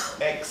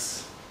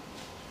X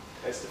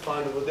as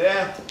defined over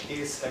there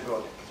is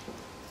ergodic.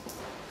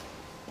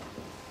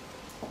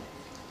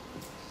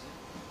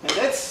 And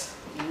that's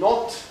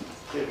not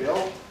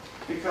trivial,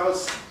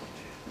 because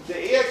the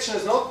A action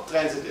is not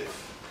transitive.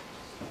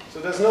 So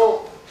there's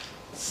no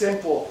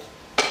simple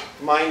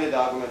minded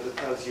argument that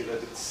tells you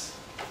that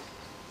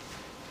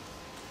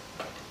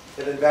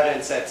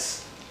invariant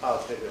sets are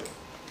trivial.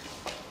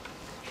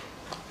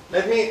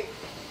 Let me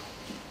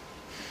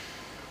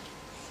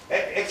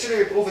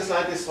actually prove a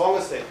slightly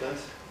stronger statement.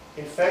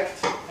 In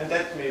fact, and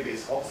that maybe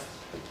is Hopf,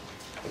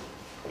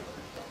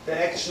 the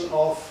action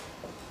of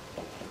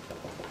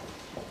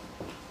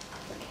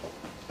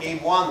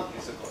A1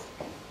 is ergodic.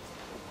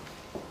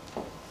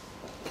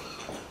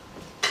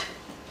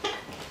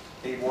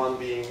 A1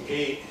 being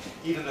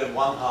either the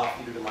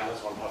 1/2, either the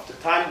 -1/2. The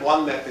time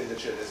 1 map in the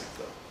geodesic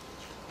flow.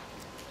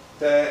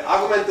 The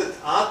argument that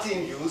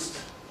R-team used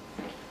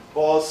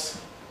was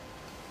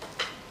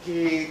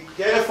he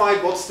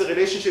clarified what's the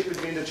relationship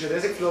between the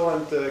geodesic flow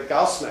and the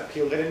Gauss map.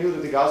 He already knew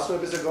that the Gauss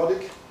map is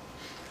ergodic.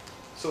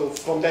 So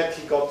from that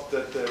he got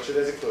that the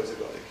geodesic flow is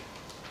ergodic.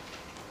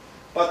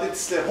 But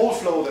it's the whole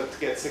flow that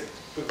gets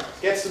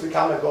to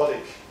become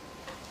ergodic.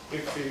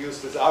 If you use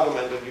this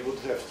argument, then you would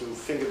have to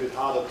think a bit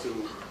harder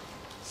to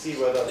see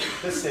whether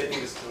this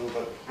statement is true,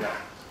 but yeah,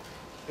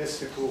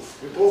 this we proved.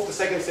 We proved the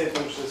second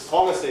statement, which is a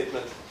stronger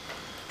statement,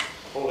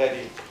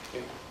 already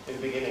in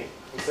the beginning,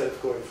 instead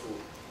of going through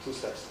 2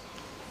 steps.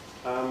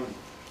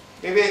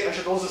 Maybe I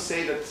should also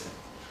say that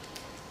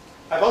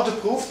I want to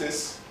prove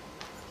this,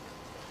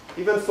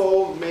 even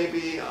though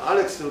maybe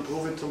Alex will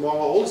prove it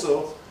tomorrow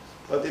also,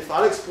 but if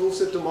Alex proves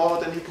it tomorrow,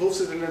 then he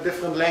proves it in a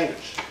different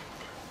language.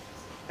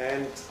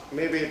 And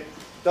maybe it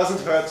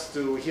doesn't hurt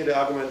to hear the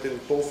argument in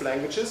both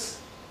languages.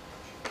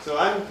 So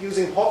I'm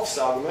using Hopf's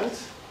argument,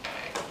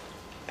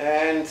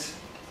 and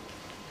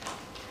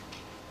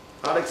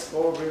Alex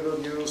probably will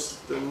use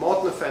the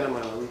Mortner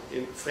phenomenon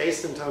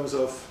phrased in terms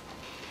of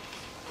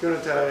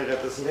unitary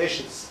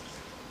representations.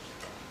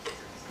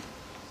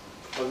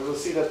 But we will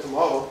see that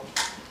tomorrow.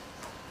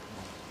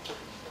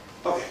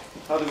 Okay,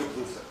 how do we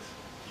prove that?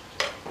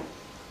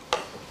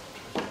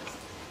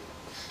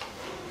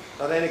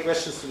 Are there any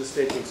questions to the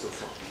statement so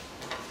far?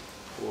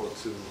 Or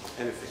to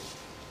anything?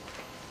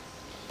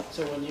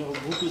 So when your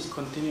group is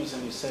continuous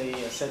and you say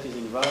a set is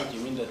invariant, you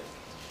mean that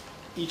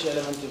each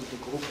element of the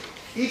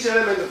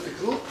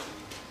group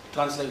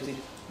translated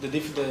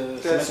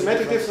the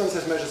symmetric difference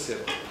is measure 0.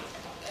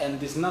 And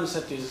this null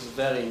set is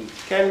varying.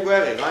 Can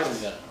vary, right? Can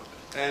vary.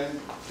 And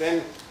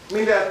then, I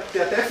mean, there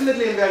are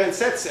definitely invariant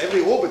sets.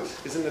 Every orbit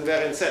is an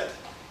invariant set.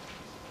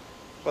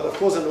 But of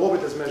course, an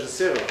orbit is measure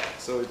 0,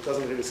 so it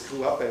doesn't really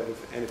screw up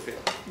anything.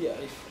 Yeah,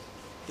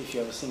 if you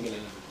have a single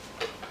element.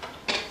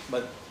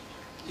 But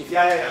if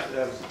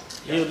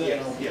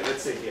Yeah,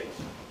 let's say here.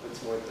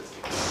 That's more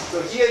interesting.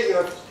 So here you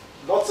have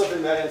lots of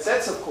invariant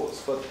sets, of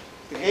course, but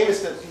the game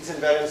is that these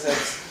invariant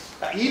sets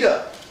are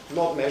either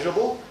not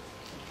measurable,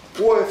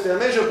 or if they're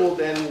measurable,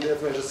 then they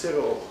have measure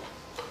 0 over.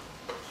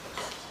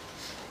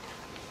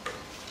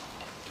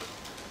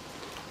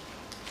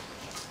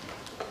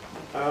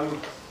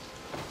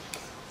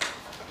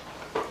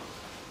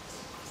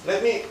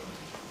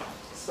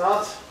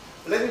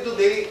 Let me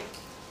today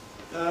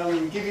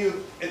give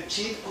you a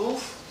cheat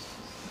proof,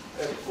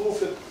 a proof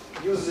that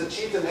uses a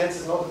cheat and hence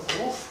is not a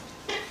proof,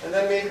 and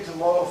then maybe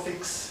tomorrow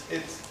fix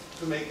it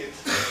to make it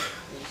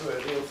into a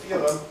real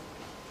theorem,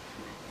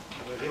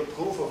 a real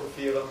proof of a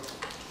theorem.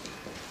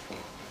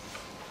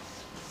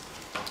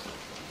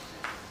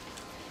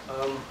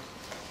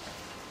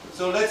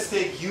 So let's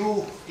take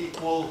U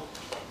equal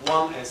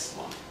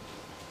 1s1.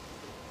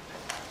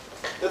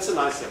 That's a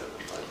nice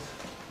element, right?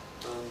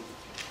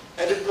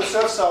 And it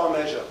preserves our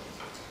measure.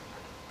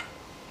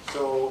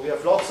 So we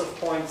have lots of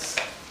points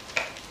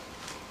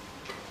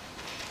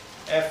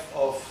f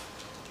of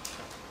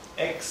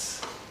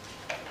x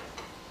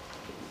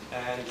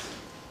and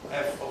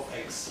f of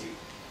xu.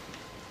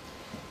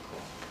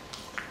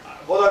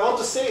 What I want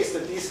to say is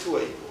that these two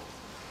are equal.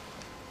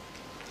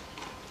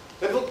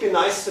 That would be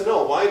nice to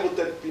know. Why would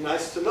that be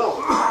nice to know?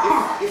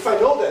 If I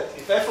know that,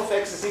 if f of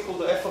x is equal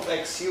to f of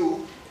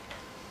xu,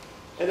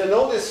 and I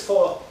know this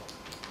for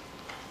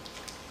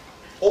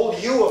all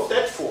u of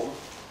that form,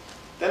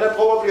 then I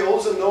probably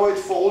also know it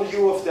for all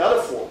u of the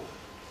other form.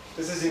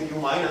 This is in u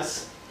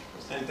minus,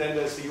 and then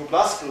there's the u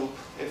plus group.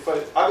 If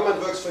an argument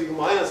works for u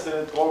minus, then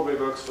it probably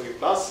works for u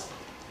plus.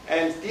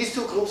 And these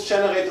two groups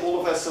generate all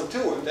of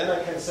SO2, and then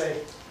I can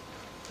say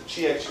the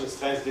G action is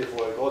transitive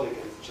or ergodic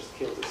and just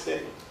kill the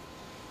statement.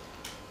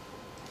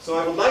 So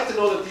I would like to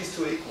know that these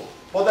two are equal.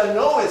 What I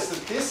know is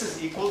that this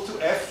is equal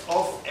to f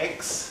of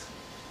x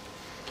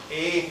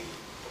a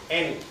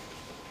n.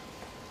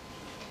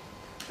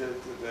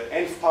 The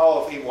nth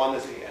power of a1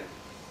 is a n.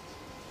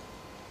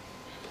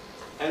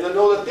 And I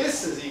know that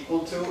this is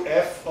equal to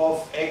f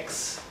of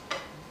x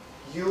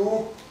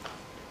u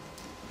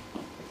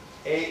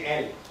a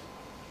n.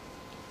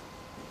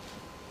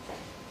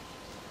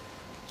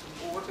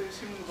 What are you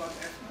assuming about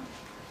f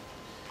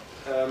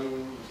now?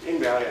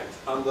 Invariant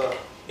under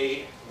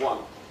a1.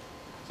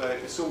 So I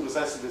assume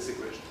precisely this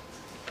equation.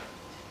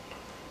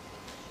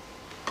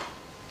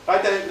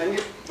 Right then,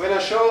 when I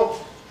show.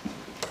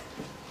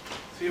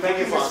 So you're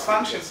making this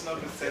functions,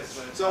 not the sets,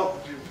 right? So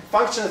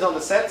function is not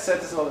a set,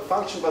 set is not a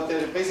function, but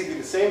they're basically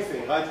the same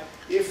thing, right?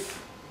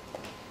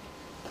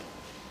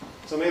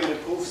 So maybe the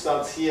proof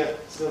starts here,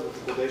 still with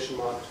the quotation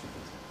mark.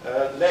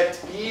 Let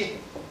B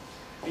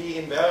be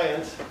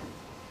invariant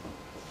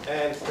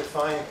and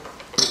define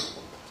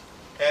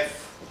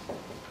f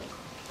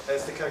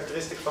as the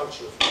characteristic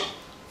function of B.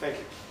 Thank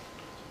you.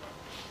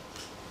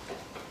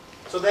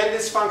 So then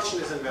this function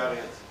is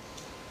invariant.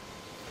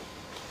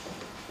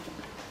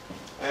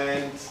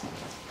 And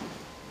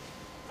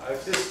I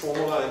have this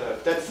formula and I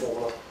have that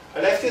formula.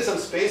 I left here some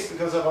space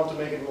because I want to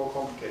make it more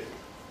complicated.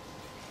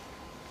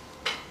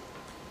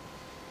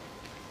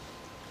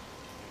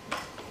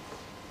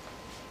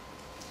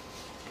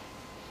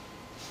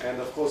 And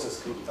of course I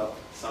screwed it up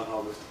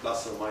somehow with the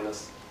plus or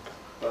minus.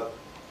 But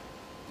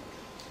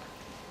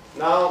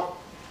now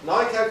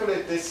I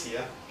calculate this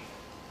here.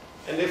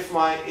 And if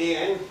my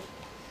an,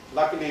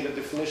 luckily the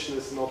definition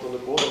is not on the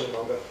board any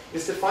longer,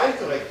 is defined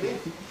correctly,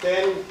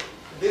 then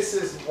this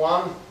is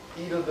 1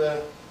 e to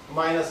the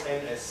minus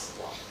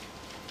ns1.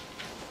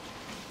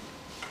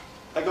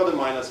 I got a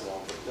minus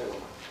 1, but never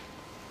mind.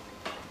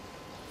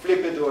 Flip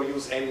it or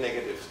use n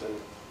negative, then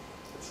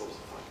it's also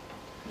fine.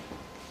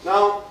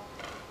 Now,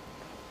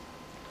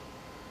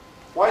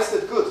 why is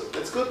that good?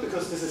 That's good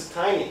because this is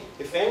tiny.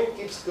 If n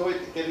keeps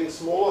getting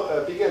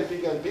smaller, bigger and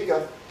bigger and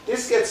bigger,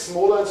 this gets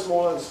smaller and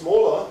smaller and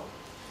smaller.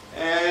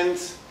 And,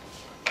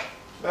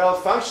 well,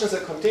 functions are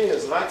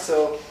continuous, right?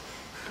 So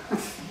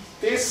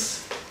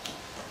this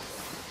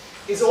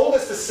is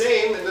always the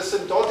same and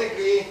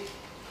asymptotically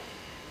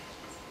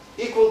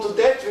equal to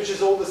that, which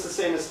is always the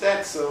same as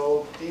that.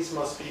 So these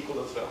must be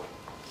equal as well.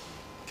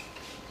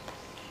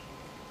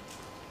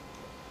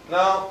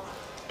 Now,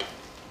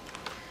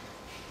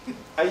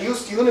 I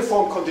used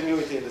uniform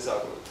continuity in this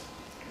argument,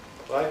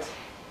 right?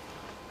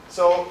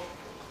 So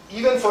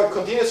even for a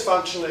continuous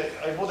function,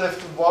 I would have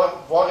to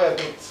worry a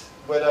bit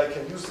whether I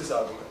can use this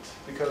argument,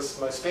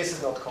 because my space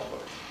is not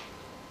convex.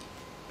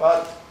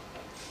 But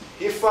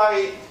if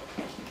I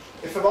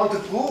want to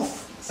prove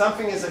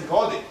something is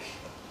ergodic,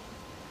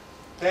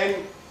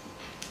 then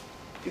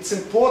it's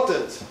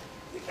important,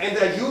 and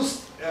I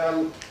used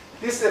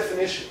this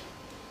definition,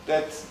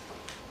 that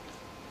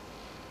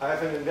I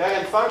have an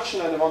invariant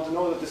function and I want to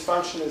know that this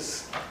function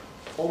is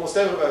almost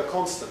everywhere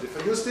constant. If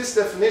I use this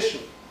definition,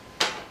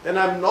 then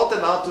I'm not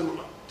allowed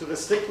to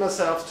restrict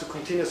myself to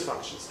continuous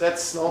functions.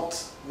 That's not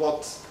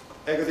what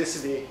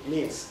ergodicity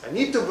means. I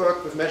need to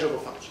work with measurable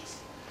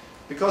functions.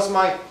 Because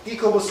my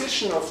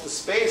decomposition of the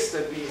space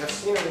that we have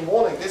seen in the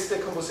morning, this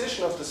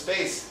decomposition of the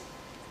space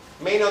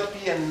may not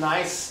be a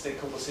nice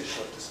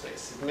decomposition of the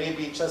space. It may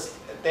be just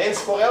a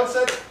dense Borel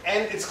set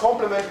and its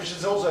complement, which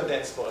is also a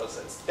dense Borel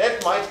set.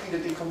 That might be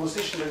the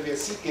decomposition that we are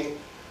seeking.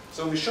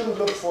 So we shouldn't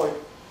look for it.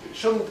 We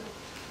shouldn't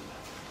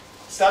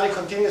study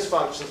continuous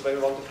functions when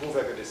we want to prove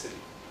ergodicity.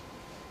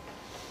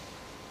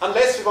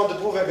 Unless we want to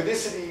prove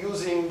ergodicity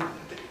using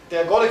the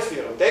ergodic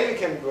theorem, then we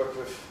can work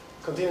with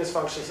continuous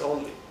functions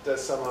only.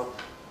 There's somehow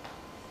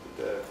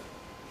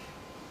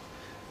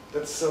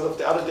that's sort of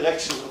the other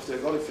direction of the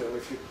ergodic theorem.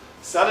 If you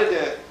study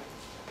the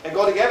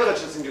ergodic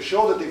averages and you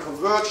show that they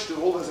converge to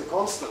always a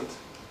constant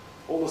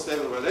almost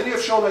everywhere, then you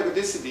have shown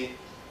ergodicity,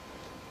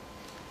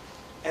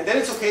 and then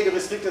it's okay to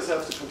restrict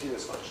yourself to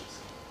continuous functions.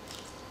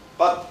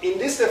 But in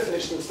this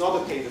definition, it's not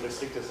okay to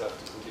restrict yourself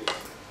to continuous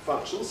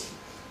functions.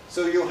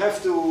 So you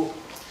have to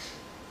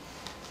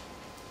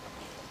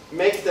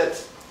make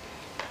that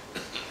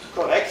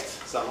correct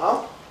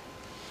somehow.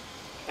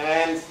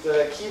 And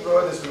the key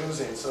word is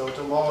losing. So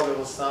tomorrow we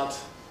will start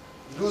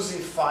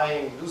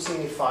lusinifying,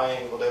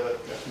 whatever,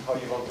 how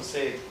you want to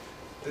say it,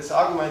 this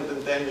argument,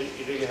 and then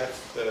you really have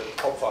the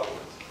Kopf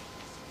argument.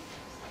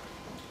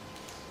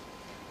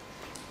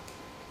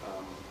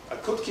 I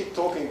could keep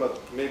talking, but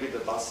maybe the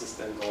bus is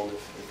then gone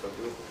if I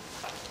do.